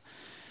candle,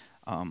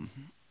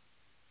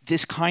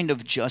 this kind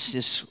of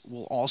justice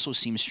will also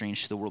seem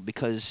strange to the world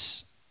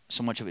because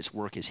so much of its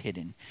work is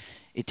hidden.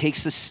 It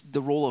takes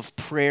the role of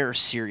prayer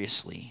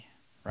seriously.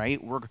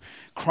 Right? We're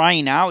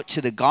crying out to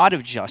the God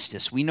of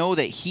justice. We know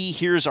that he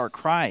hears our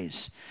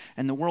cries,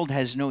 and the world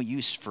has no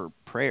use for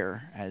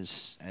prayer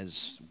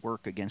as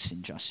work against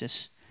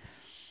injustice.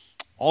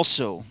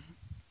 Also,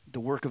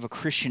 the work of a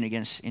Christian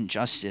against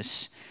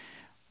injustice,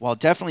 while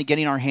definitely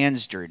getting our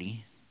hands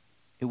dirty,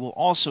 it will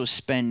also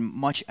spend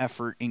much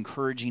effort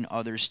encouraging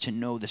others to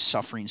know the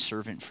suffering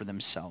servant for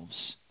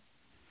themselves.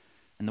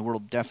 And the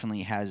world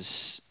definitely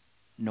has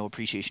no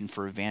appreciation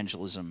for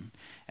evangelism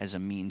as a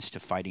means to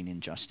fighting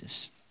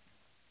injustice.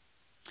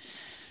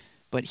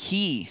 But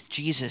he,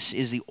 Jesus,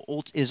 is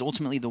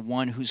ultimately the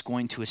one who's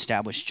going to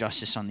establish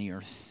justice on the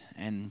earth.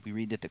 And we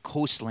read that the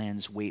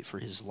coastlands wait for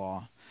his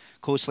law.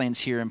 Coastlands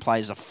here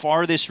implies the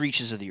farthest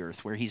reaches of the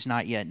earth where he's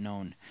not yet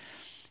known.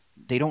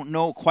 They don't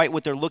know quite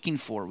what they're looking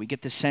for. We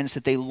get the sense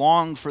that they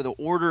long for the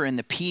order and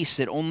the peace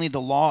that only the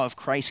law of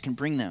Christ can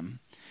bring them.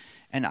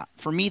 And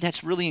for me,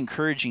 that's really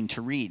encouraging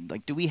to read.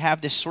 Like, do we have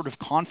this sort of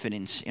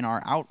confidence in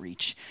our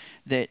outreach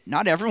that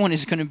not everyone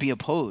is going to be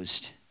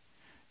opposed?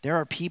 There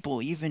are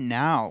people, even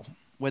now,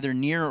 whether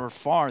near or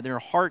far, their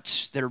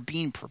hearts that are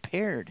being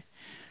prepared.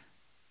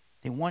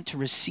 They want to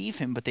receive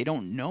him, but they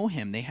don't know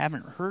him. They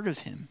haven't heard of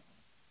him.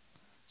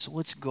 So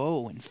let's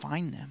go and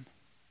find them.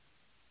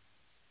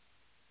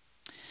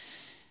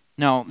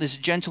 Now, this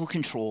gentle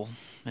control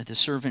that the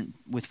servant,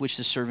 with which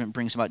the servant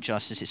brings about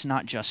justice, it's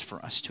not just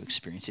for us to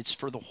experience. It's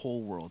for the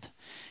whole world.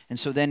 And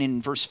so then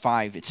in verse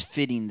 5, it's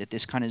fitting that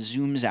this kind of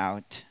zooms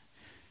out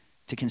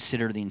to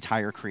consider the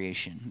entire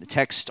creation. The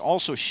text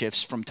also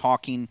shifts from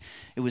talking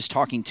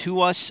to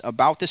us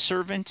about the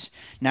servant.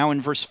 Now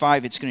in verse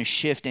 5, it's going to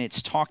shift and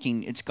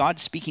it's God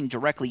speaking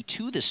directly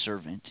to the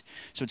servant.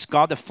 So it's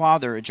God the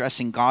Father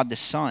addressing God the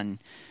Son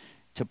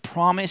to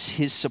promise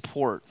his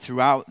support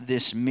throughout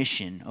this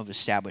mission of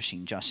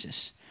establishing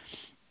justice.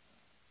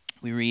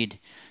 We read,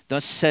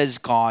 "Thus says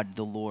God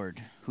the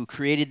Lord, who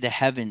created the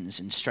heavens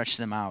and stretched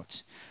them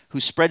out,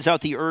 who spreads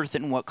out the earth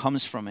and what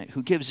comes from it,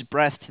 who gives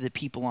breath to the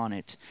people on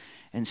it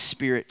and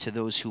spirit to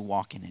those who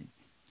walk in it.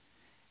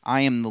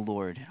 I am the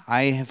Lord.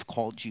 I have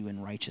called you in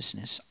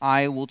righteousness.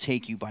 I will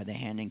take you by the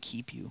hand and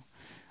keep you.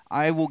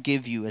 I will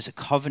give you as a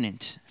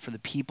covenant for the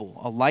people,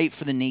 a light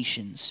for the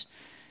nations,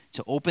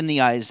 to open the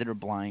eyes that are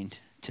blind,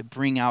 to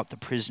bring out the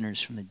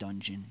prisoners from the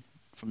dungeon,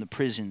 from the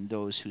prison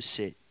those who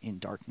sit in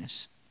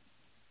darkness."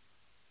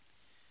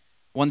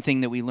 One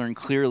thing that we learn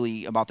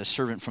clearly about the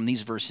servant from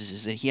these verses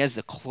is that he has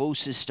the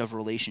closest of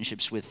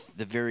relationships with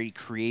the very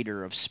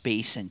creator of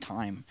space and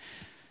time.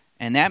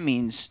 And that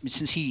means,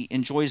 since he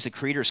enjoys the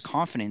creator's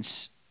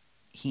confidence,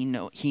 he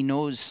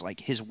knows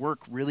like his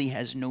work really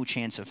has no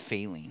chance of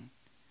failing,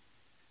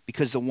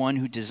 because the one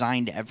who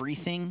designed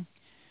everything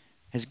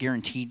has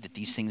guaranteed that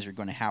these things are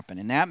going to happen.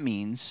 And that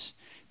means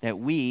that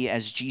we,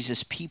 as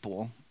Jesus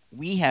people,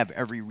 we have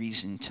every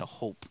reason to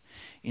hope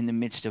in the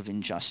midst of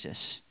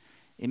injustice.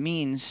 It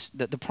means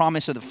that the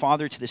promise of the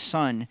Father to the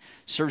Son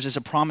serves as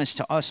a promise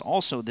to us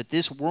also that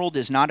this world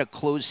is not a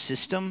closed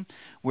system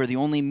where the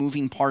only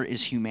moving part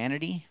is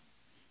humanity.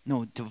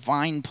 No,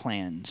 divine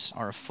plans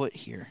are afoot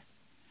here.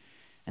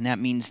 And that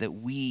means that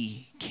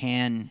we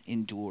can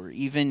endure,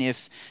 even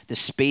if the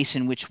space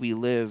in which we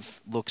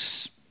live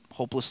looks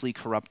hopelessly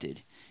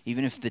corrupted,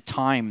 even if the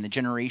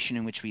generation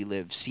in which we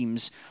live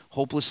seems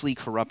hopelessly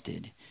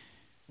corrupted.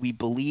 We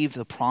believe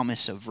the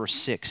promise of verse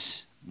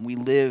 6. We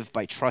live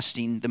by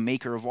trusting the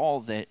maker of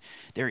all, that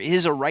there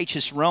is a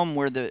righteous realm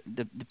where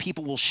the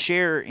people will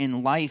share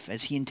in life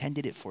as he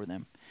intended it for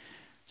them.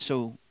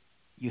 So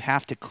you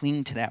have to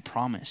cling to that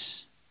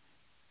promise.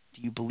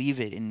 Do you believe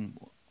it in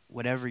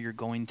whatever you're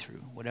going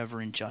through,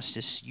 whatever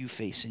injustice you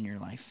face in your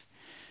life?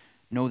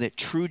 Know that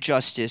true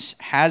justice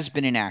has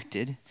been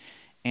enacted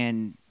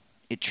and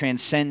it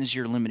transcends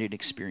your limited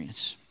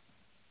experience.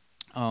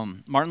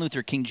 Martin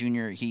Luther King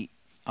Jr.,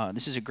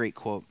 this is a great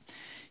quote.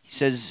 He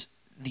says,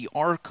 "The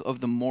arc of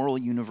the moral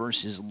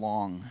universe is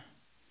long,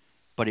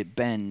 but it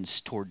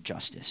bends toward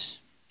justice."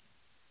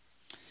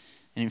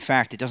 And in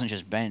fact, it doesn't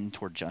just bend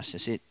toward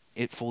justice,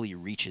 it fully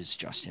reaches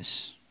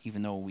justice,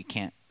 even though we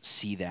can't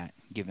see that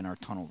given our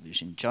tunnel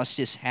vision.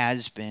 Justice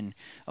has been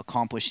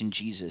accomplished in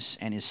Jesus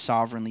and is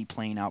sovereignly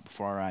playing out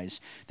before our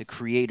eyes. The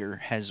Creator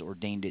has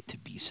ordained it to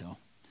be so.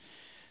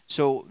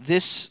 So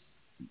this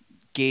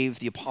gave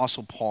the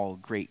Apostle Paul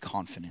great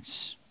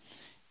confidence.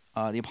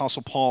 The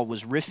Apostle Paul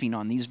was riffing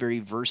on these very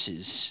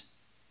verses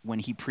when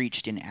he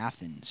preached in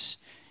Athens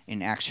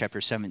in Acts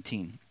chapter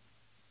 17.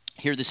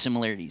 Here are the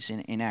similarities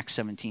in Acts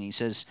 17. He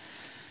says,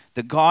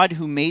 "The God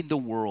who made the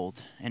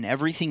world and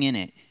everything in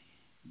it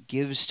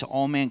gives to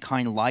all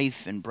mankind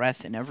life and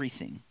breath and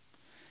everything.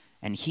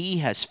 And he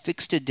has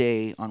fixed a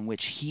day on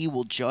which he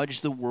will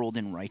judge the world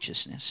in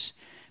righteousness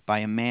by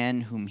a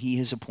man whom he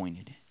has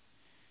appointed.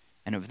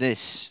 And of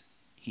this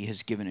he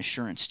has given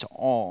assurance to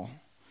all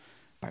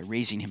by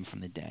raising him from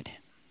the dead."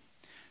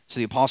 So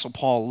the Apostle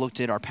Paul looked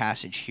at our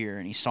passage here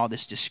and he saw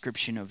this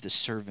description of the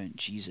servant,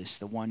 Jesus,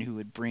 the one who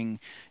would bring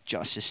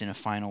justice in a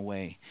final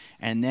way.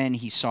 And then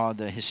he saw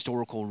the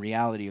historical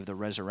reality of the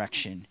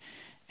resurrection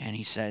and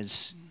he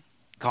says,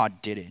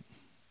 God did it.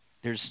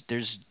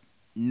 There's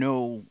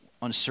no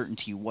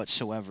uncertainty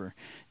whatsoever.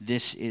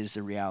 This is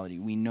the reality.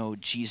 We know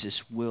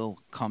Jesus will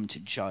come to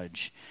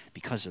judge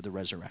because of the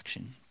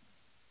resurrection.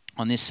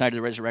 On this side of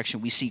the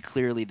resurrection, we see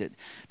clearly that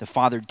the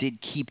Father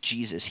did keep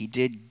Jesus. He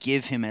did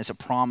give him as a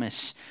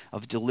promise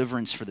of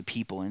deliverance for the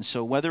people. And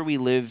so whether we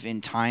live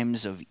in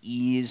times of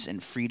ease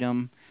and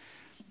freedom,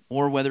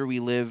 or whether we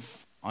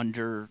live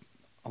under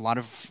a lot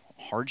of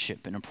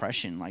hardship and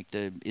oppression, like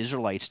the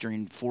Israelites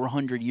during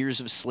 400 years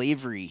of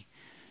slavery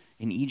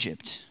in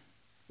Egypt,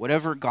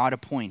 whatever God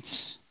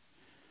appoints,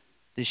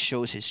 this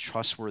shows his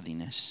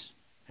trustworthiness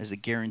as the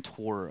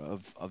guarantor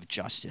of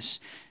justice.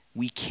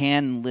 We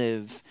can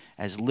live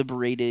as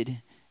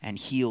liberated and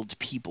healed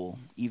people,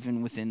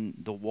 even within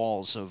the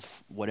walls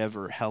of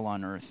whatever hell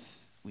on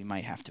earth we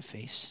might have to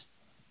face.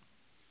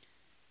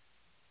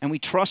 And we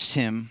trust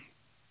him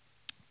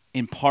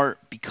in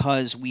part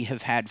because we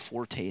have had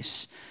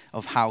foretastes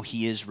of how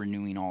he is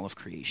renewing all of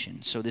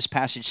creation. So this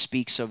passage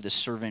speaks of the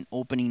servant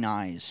opening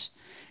eyes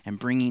and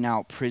bringing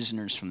out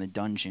prisoners from the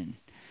dungeon.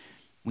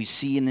 We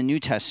see in the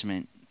New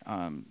Testament,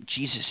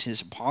 Jesus,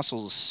 his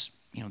apostles,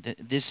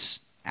 this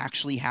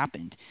actually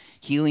happened.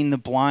 Healing the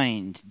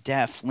blind,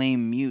 deaf,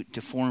 lame, mute,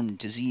 deformed,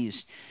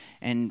 diseased.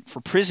 And for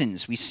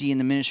prisons, we see in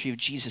the ministry of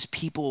Jesus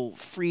people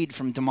freed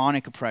from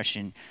demonic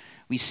oppression.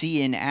 We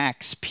see in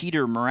Acts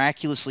Peter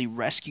miraculously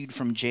rescued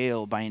from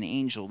jail by an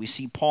angel. We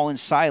see Paul and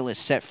Silas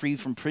set free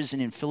from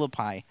prison in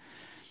Philippi.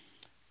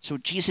 So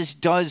Jesus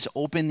does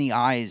open the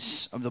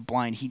eyes of the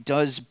blind. He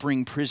does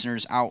bring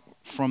prisoners out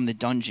from the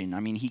dungeon.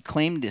 I mean, he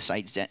claimed this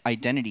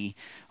identity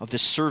of the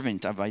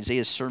servant, of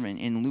Isaiah's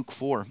servant in Luke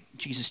 4.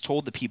 Jesus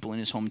told the people in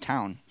his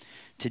hometown,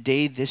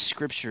 "Today this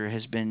scripture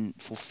has been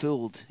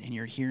fulfilled in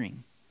your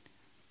hearing."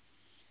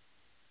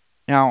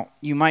 Now,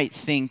 you might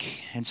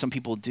think, and some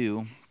people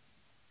do,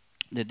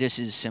 that this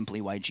is simply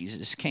why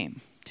Jesus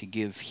came, to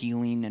give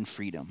healing and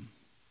freedom.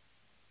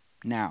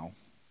 Now,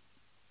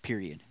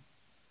 period.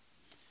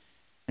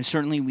 And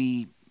certainly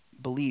we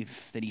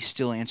believe that he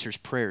still answers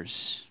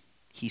prayers.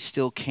 He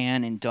still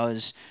can and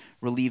does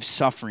relieve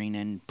suffering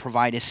and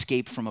provide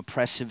escape from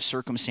oppressive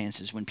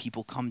circumstances when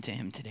people come to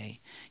him today.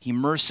 He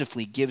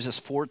mercifully gives us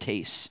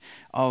foretastes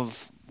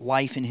of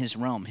life in his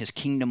realm, his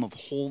kingdom of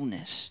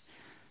wholeness.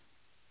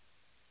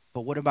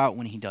 But what about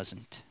when he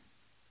doesn't?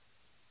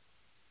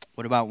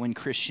 What about when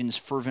Christians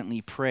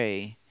fervently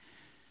pray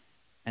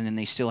and then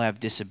they still have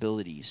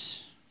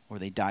disabilities or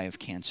they die of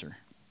cancer?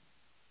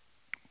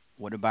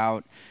 What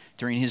about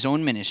during his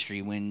own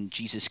ministry when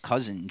Jesus'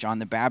 cousin, John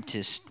the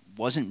Baptist,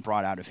 wasn't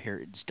brought out of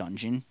Herod's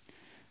dungeon,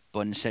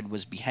 but instead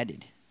was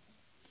beheaded?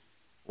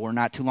 Or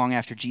not too long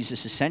after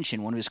Jesus'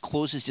 ascension, one of his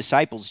closest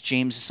disciples,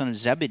 James the son of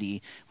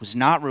Zebedee, was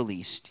not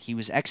released. He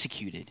was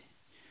executed.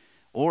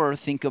 Or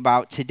think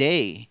about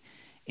today.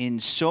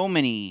 In so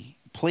many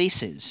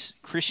places,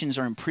 Christians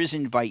are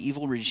imprisoned by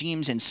evil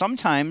regimes, and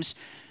sometimes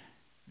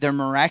they're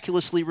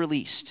miraculously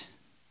released.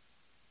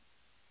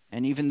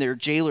 And even their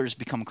jailers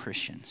become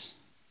Christians.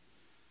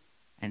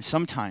 And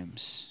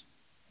sometimes,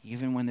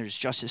 even when there's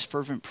just as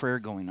fervent prayer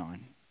going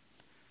on,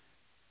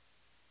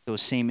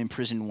 those same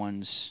imprisoned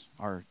ones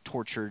are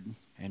tortured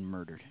and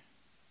murdered.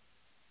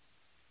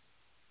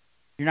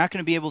 You're not going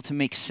to be able to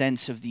make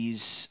sense of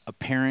these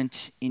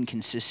apparent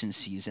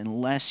inconsistencies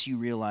unless you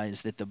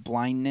realize that the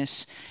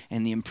blindness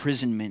and the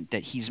imprisonment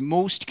that he's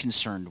most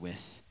concerned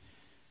with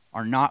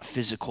are not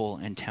physical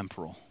and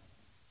temporal,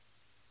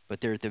 but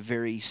they're at the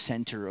very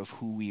center of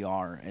who we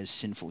are as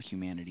sinful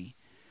humanity.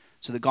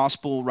 So the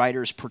gospel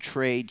writers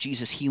portray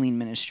Jesus' healing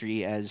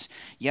ministry as,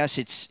 yes,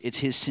 it's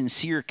his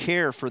sincere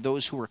care for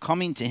those who are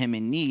coming to him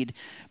in need,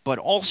 but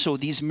also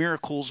these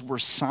miracles were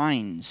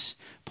signs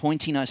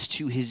pointing us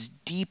to his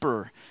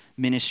deeper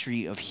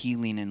ministry of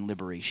healing and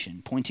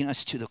liberation, pointing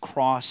us to the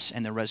cross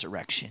and the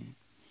resurrection.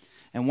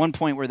 And one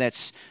point where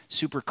that's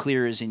super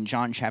clear is in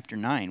John chapter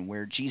 9,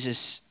 where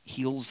Jesus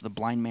heals the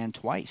blind man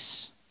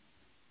twice.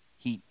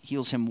 He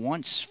heals him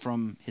once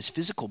from his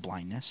physical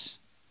blindness,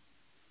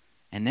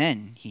 and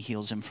then he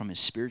heals him from his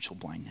spiritual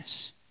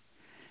blindness.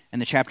 And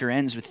the chapter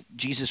ends with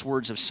Jesus'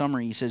 words of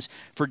summary. He says,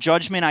 "For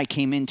judgment I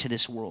came into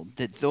this world,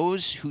 that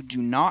those who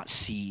do not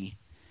see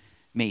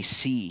may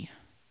see,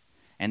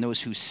 and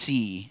those who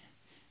see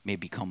may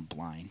become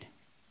blind."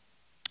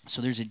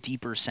 So there's a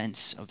deeper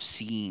sense of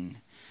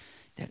seeing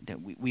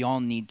that we all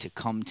need to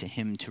come to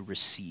him to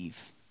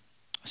receive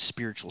a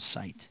spiritual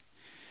sight.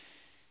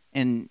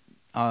 And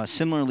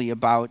similarly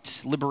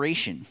about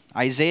liberation.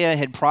 Isaiah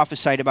had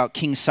prophesied about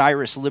King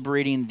Cyrus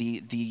liberating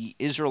the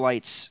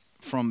Israelites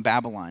from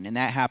Babylon, and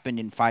that happened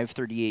in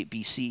 538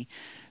 BC.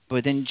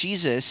 But then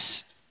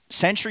Jesus,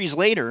 centuries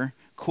later,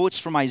 quotes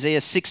from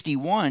Isaiah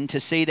 61 to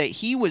say that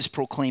he was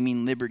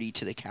proclaiming liberty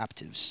to the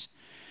captives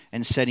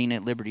and setting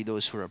at liberty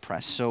those who are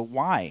oppressed. So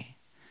why?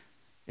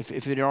 If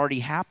it had already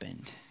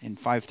happened in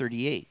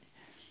 538?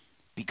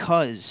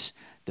 Because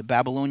the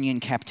Babylonian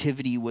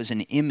captivity was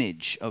an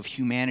image of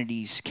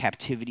humanity's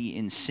captivity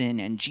in sin,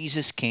 and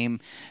Jesus came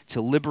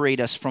to liberate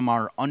us from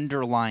our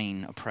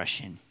underlying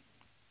oppression.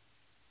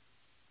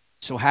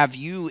 So have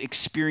you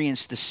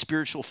experienced the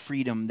spiritual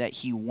freedom that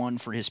he won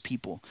for his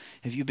people?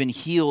 Have you been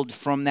healed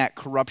from that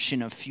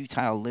corruption of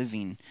futile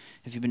living?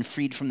 Have you been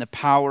freed from the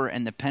power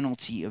and the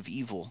penalty of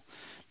evil?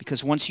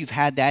 Because once you've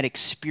had that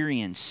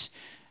experience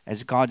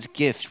as God's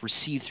gift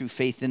received through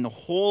faith, then the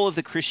whole of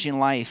the Christian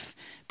life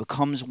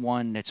becomes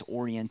one that's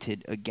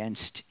oriented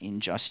against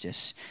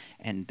injustice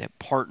and that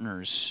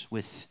partners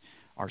with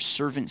our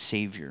servant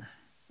Savior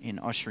in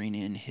ushering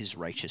in his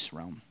righteous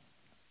realm.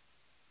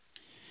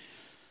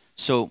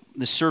 So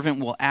the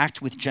servant will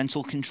act with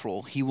gentle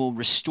control. He will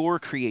restore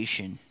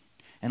creation.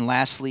 And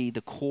lastly,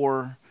 the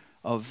core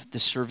of the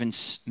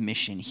servant's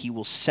mission, he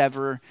will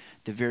sever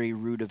the very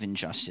root of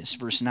injustice.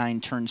 Verse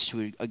 9 turns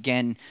to,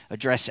 again,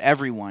 address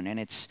everyone, and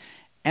it's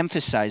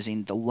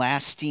emphasizing the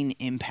lasting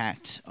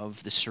impact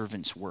of the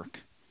servant's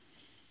work.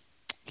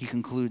 He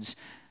concludes,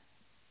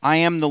 "I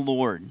am the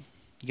Lord,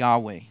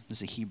 Yahweh," is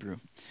the Hebrew.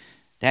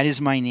 "That is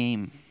my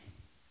name.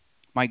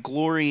 My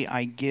glory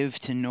I give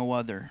to no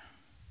other,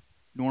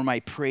 nor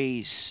my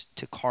praise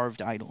to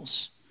carved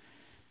idols.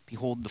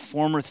 Behold, the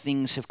former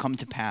things have come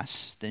to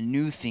pass. The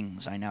new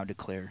things I now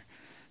declare.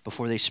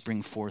 Before they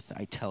spring forth,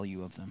 I tell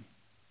you of them."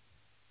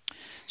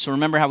 So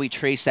remember how we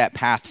trace that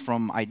path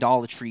from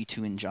idolatry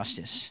to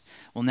injustice.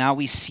 Well, now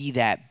we see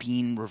that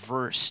being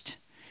reversed.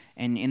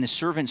 And in the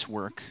servant's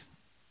work,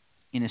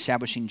 in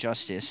establishing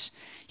justice,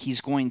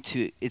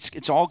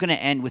 it's all going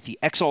to end with the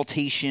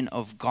exaltation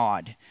of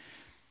God,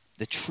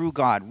 the true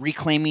God,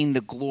 reclaiming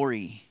the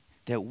glory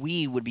that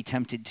we would be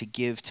tempted to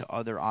give to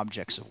other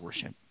objects of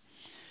worship.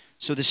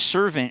 So the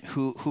servant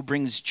who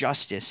brings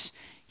justice,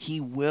 he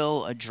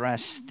will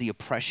address the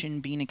oppression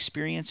being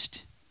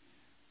experienced,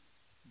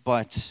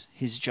 but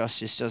his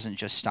justice doesn't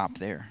just stop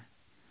there.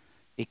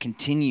 It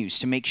continues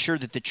to make sure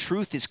that the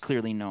truth is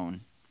clearly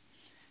known,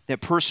 that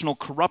personal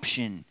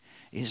corruption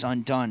is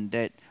undone,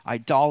 that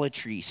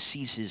idolatry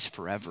ceases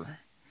forever.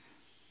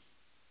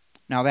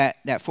 Now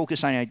that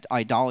focus on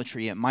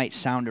idolatry, it might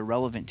sound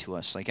irrelevant to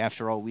us. Like,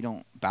 after all, we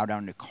don't bow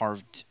down to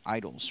carved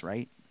idols,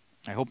 right?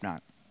 I hope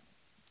not.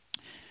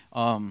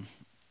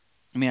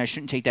 I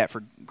shouldn't take that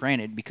for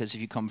granted, because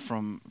if you come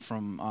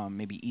from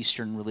maybe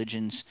Eastern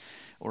religions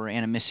or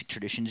animistic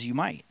traditions, you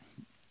might.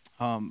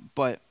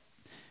 But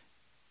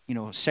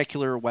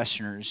secular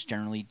Westerners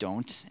generally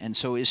don't. And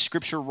so is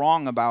Scripture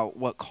wrong about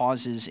what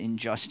causes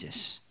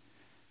injustice?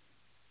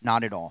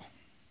 Not at all.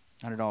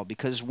 Not at all.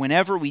 Because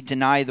whenever we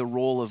deny the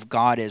role of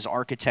God as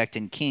architect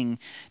and king,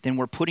 then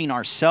we're putting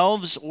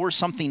ourselves or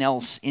something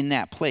else in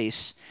that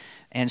place.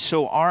 And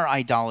so our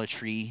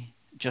idolatry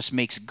just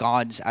makes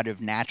gods out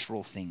of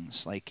natural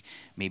things. Like,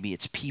 maybe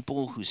it's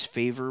people whose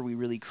favor we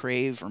really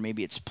crave, or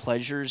maybe it's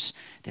pleasures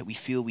that we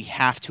feel we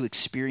have to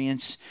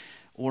experience,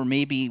 or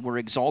maybe we're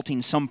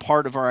exalting some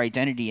part of our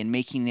identity and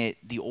making it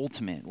the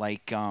ultimate,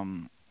 like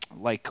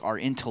our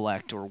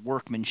intellect or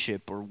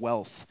workmanship or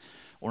wealth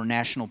or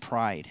national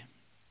pride.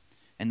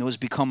 And those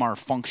become our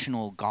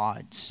functional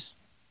gods.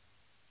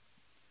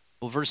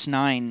 Well, verse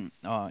 9,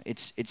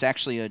 it's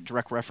actually a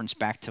direct reference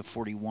back to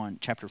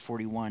chapter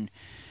 41.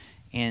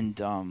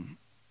 And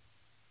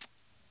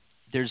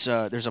there's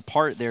a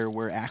part there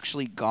where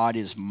actually God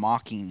is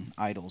mocking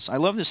idols. I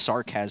love this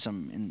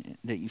sarcasm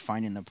that you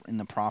find in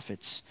the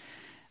prophets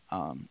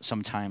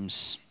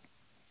sometimes.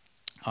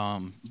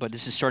 But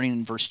this is starting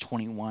in verse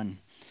 21.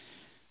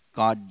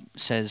 God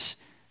says,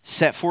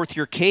 "Set forth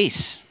your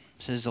case,"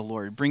 says the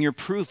Lord. "Bring your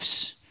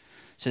proofs,"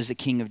 says the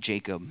King of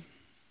Jacob.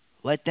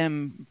 "Let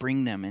them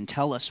bring them and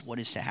tell us what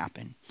is to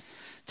happen.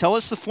 Tell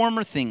us the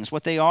former things,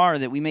 what they are,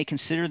 that we may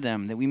consider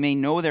them, that we may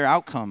know their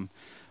outcome,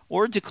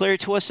 or declare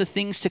to us the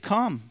things to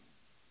come.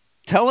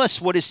 Tell us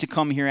what is to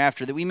come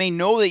hereafter, that we may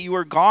know that you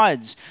are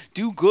gods.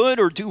 Do good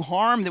or do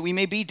harm, that we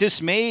may be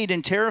dismayed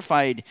and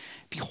terrified.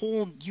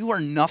 Behold, you are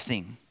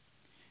nothing,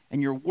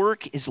 and your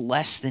work is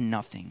less than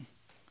nothing.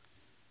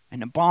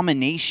 An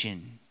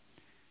abomination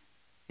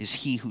is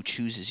he who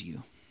chooses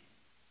you."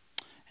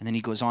 And then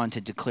he goes on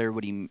to declare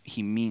what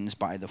he means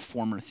by the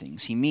former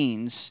things. He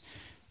means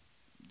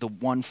the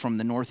one from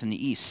the north and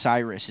the east,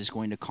 Cyrus, is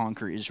going to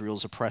conquer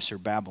Israel's oppressor,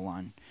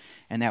 Babylon.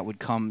 And that would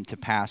come to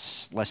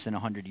pass less than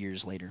 100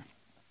 years later.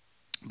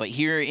 But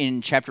here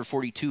in chapter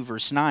 42,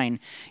 verse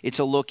 9, it's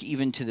a look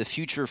even to the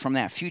future from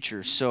that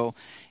future. So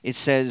it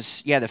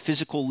says, the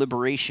physical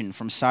liberation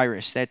from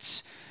Cyrus,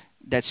 that's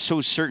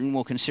so certain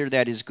we'll consider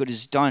that as good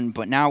as done.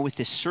 But now with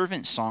this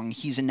servant song,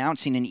 he's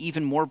announcing an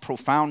even more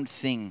profound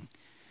thing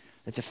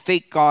that the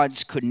fake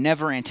gods could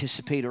never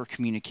anticipate or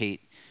communicate.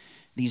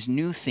 These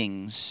new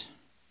things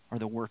are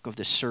the work of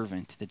the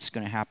servant that's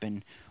going to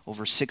happen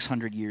over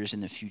 600 years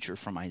in the future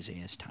from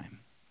Isaiah's time.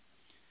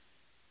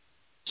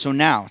 So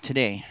now,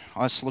 today,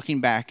 us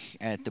looking back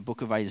at the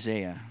book of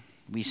Isaiah,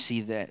 we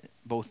see that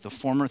both the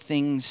former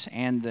things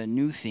and the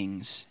new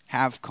things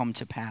have come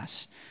to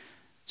pass.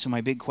 So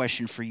my big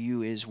question for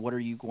you is, what are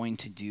you going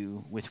to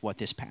do with what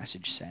this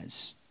passage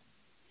says?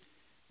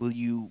 Will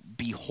you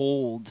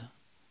behold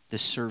the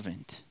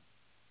servant?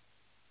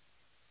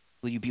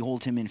 Will you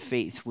behold him in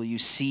faith? Will you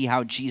see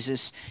how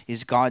Jesus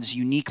is God's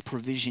unique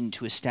provision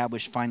to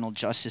establish final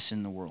justice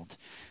in the world?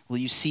 Will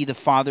you see the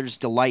Father's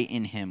delight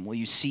in him? Will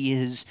you see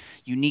his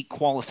unique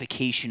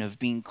qualification of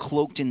being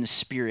cloaked in the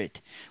Spirit?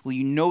 Will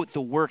you note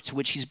the work to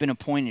which he's been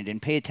appointed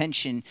and pay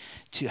attention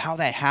to how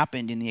that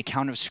happened in the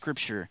account of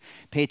Scripture?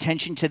 Pay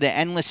attention to the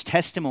endless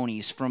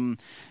testimonies from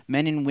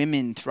men and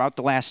women throughout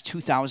the last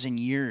 2,000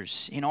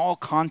 years, in all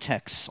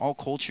contexts, all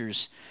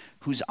cultures,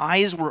 whose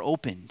eyes were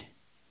opened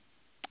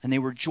and they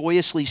were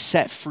joyously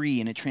set free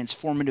in a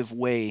transformative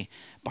way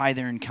by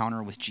their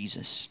encounter with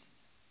Jesus.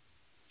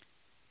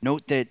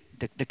 Note that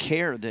the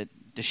care that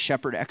the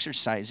shepherd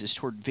exercises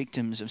toward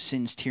victims of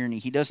sin's tyranny.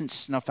 He doesn't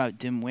snuff out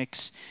dim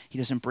wicks. He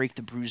doesn't break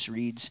the bruised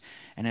reeds.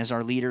 And as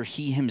our leader,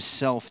 he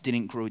himself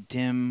didn't grow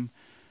dim.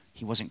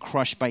 He wasn't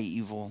crushed by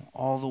evil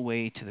all the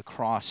way to the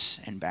cross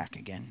and back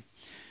again.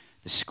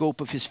 The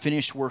scope of his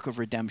finished work of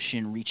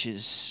redemption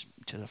reaches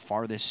to the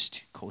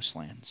farthest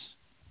coastlands.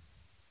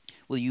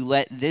 Will you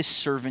let this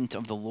servant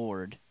of the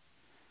Lord,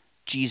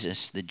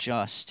 Jesus the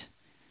just,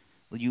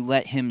 will you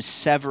let him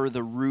sever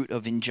the root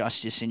of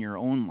injustice in your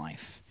own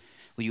life?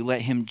 Will you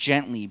let him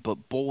gently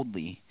but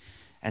boldly,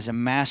 as a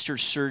master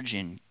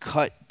surgeon,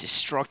 cut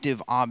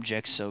destructive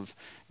objects of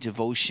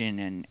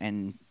devotion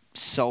and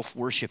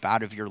self-worship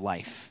out of your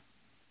life,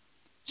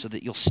 so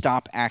that you'll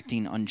stop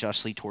acting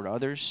unjustly toward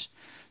others,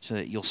 so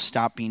that you'll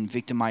stop being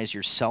victimized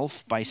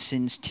yourself by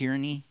sin's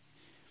tyranny,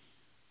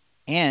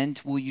 And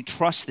will you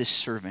trust this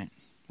servant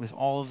with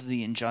all of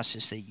the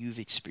injustice that you've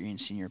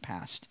experienced in your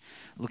past,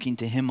 looking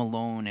to him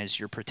alone as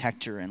your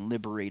protector and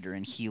liberator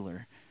and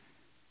healer?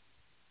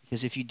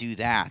 Because if you do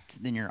that,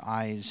 then your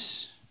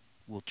eyes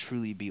will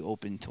truly be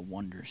open to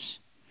wonders.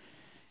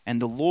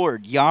 And the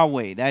Lord,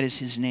 Yahweh, that is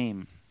his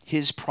name,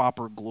 his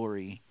proper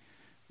glory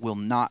will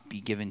not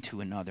be given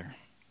to another.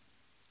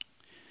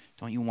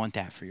 Don't you want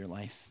that for your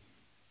life?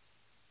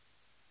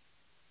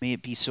 May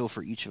it be so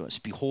for each of us.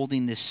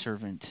 Beholding this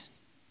servant,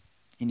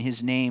 in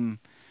his name,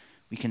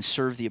 we can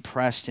serve the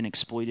oppressed and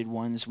exploited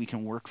ones. We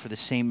can work for the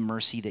same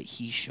mercy that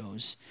he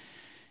shows.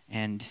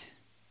 And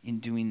in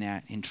doing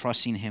that, in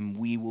trusting him,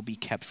 we will be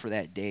kept for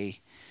that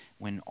day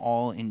when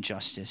all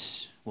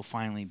injustice will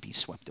finally be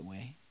swept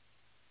away.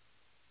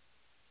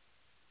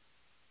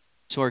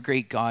 So our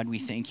great God, we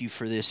thank you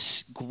for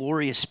this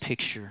glorious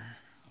picture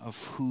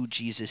of who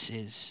Jesus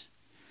is,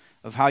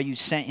 of how you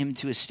sent him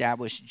to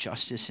establish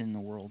justice in the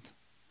world.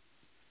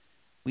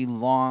 We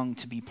long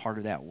to be part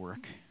of that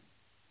work.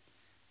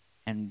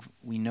 And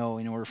we know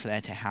in order for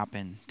that to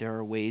happen, there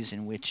are ways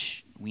in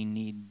which we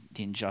need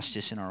the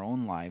injustice in our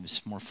own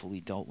lives more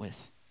fully dealt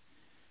with.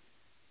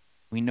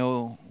 We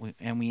know,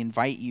 and we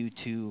invite you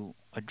to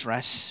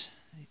address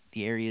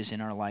the areas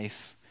in our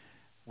life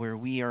where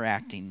we are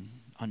acting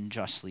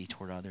unjustly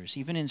toward others,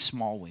 even in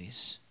small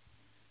ways,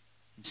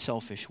 in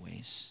selfish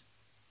ways.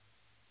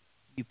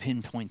 You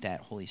pinpoint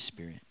that, Holy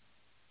Spirit.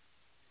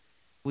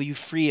 Will you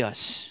free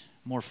us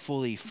more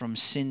fully from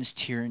sin's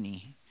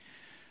tyranny?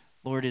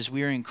 Lord, as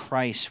we are in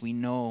Christ, we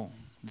know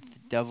that the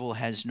devil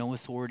has no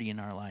authority in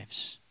our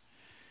lives.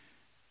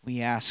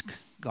 We ask,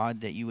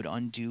 God, that you would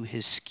undo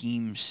his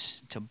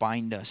schemes to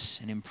bind us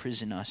and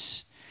imprison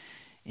us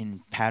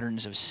in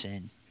patterns of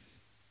sin.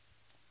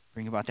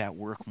 Bring about that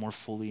work more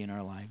fully in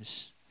our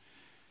lives.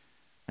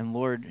 And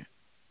Lord,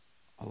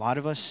 a lot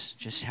of us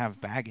just have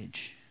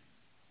baggage.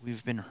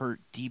 We've been hurt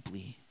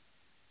deeply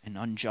and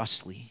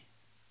unjustly.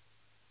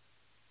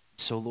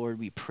 So Lord,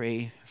 we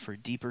pray for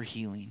deeper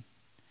healing.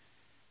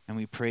 And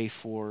we pray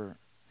for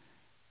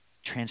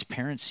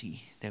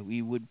transparency, that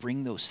we would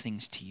bring those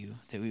things to you,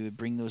 that we would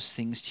bring those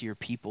things to your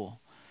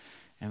people,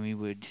 and we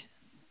would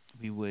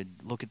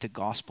look at the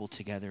gospel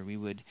together. We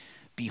would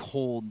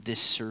behold this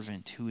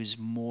servant who is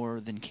more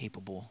than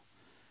capable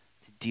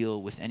to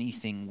deal with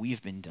anything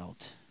we've been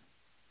dealt.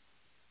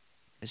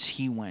 As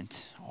he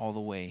went all the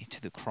way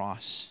to the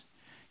cross,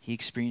 he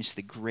experienced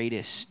the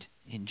greatest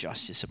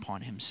injustice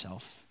upon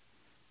himself,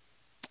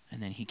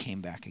 and then he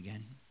came back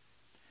again.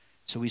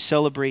 So we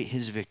celebrate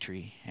his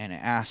victory and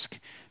ask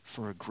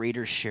for a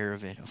greater share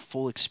of it, a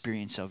full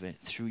experience of it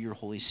through your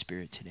Holy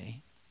Spirit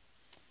today.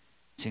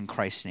 It's in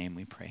Christ's name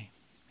we pray.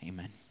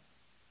 Amen.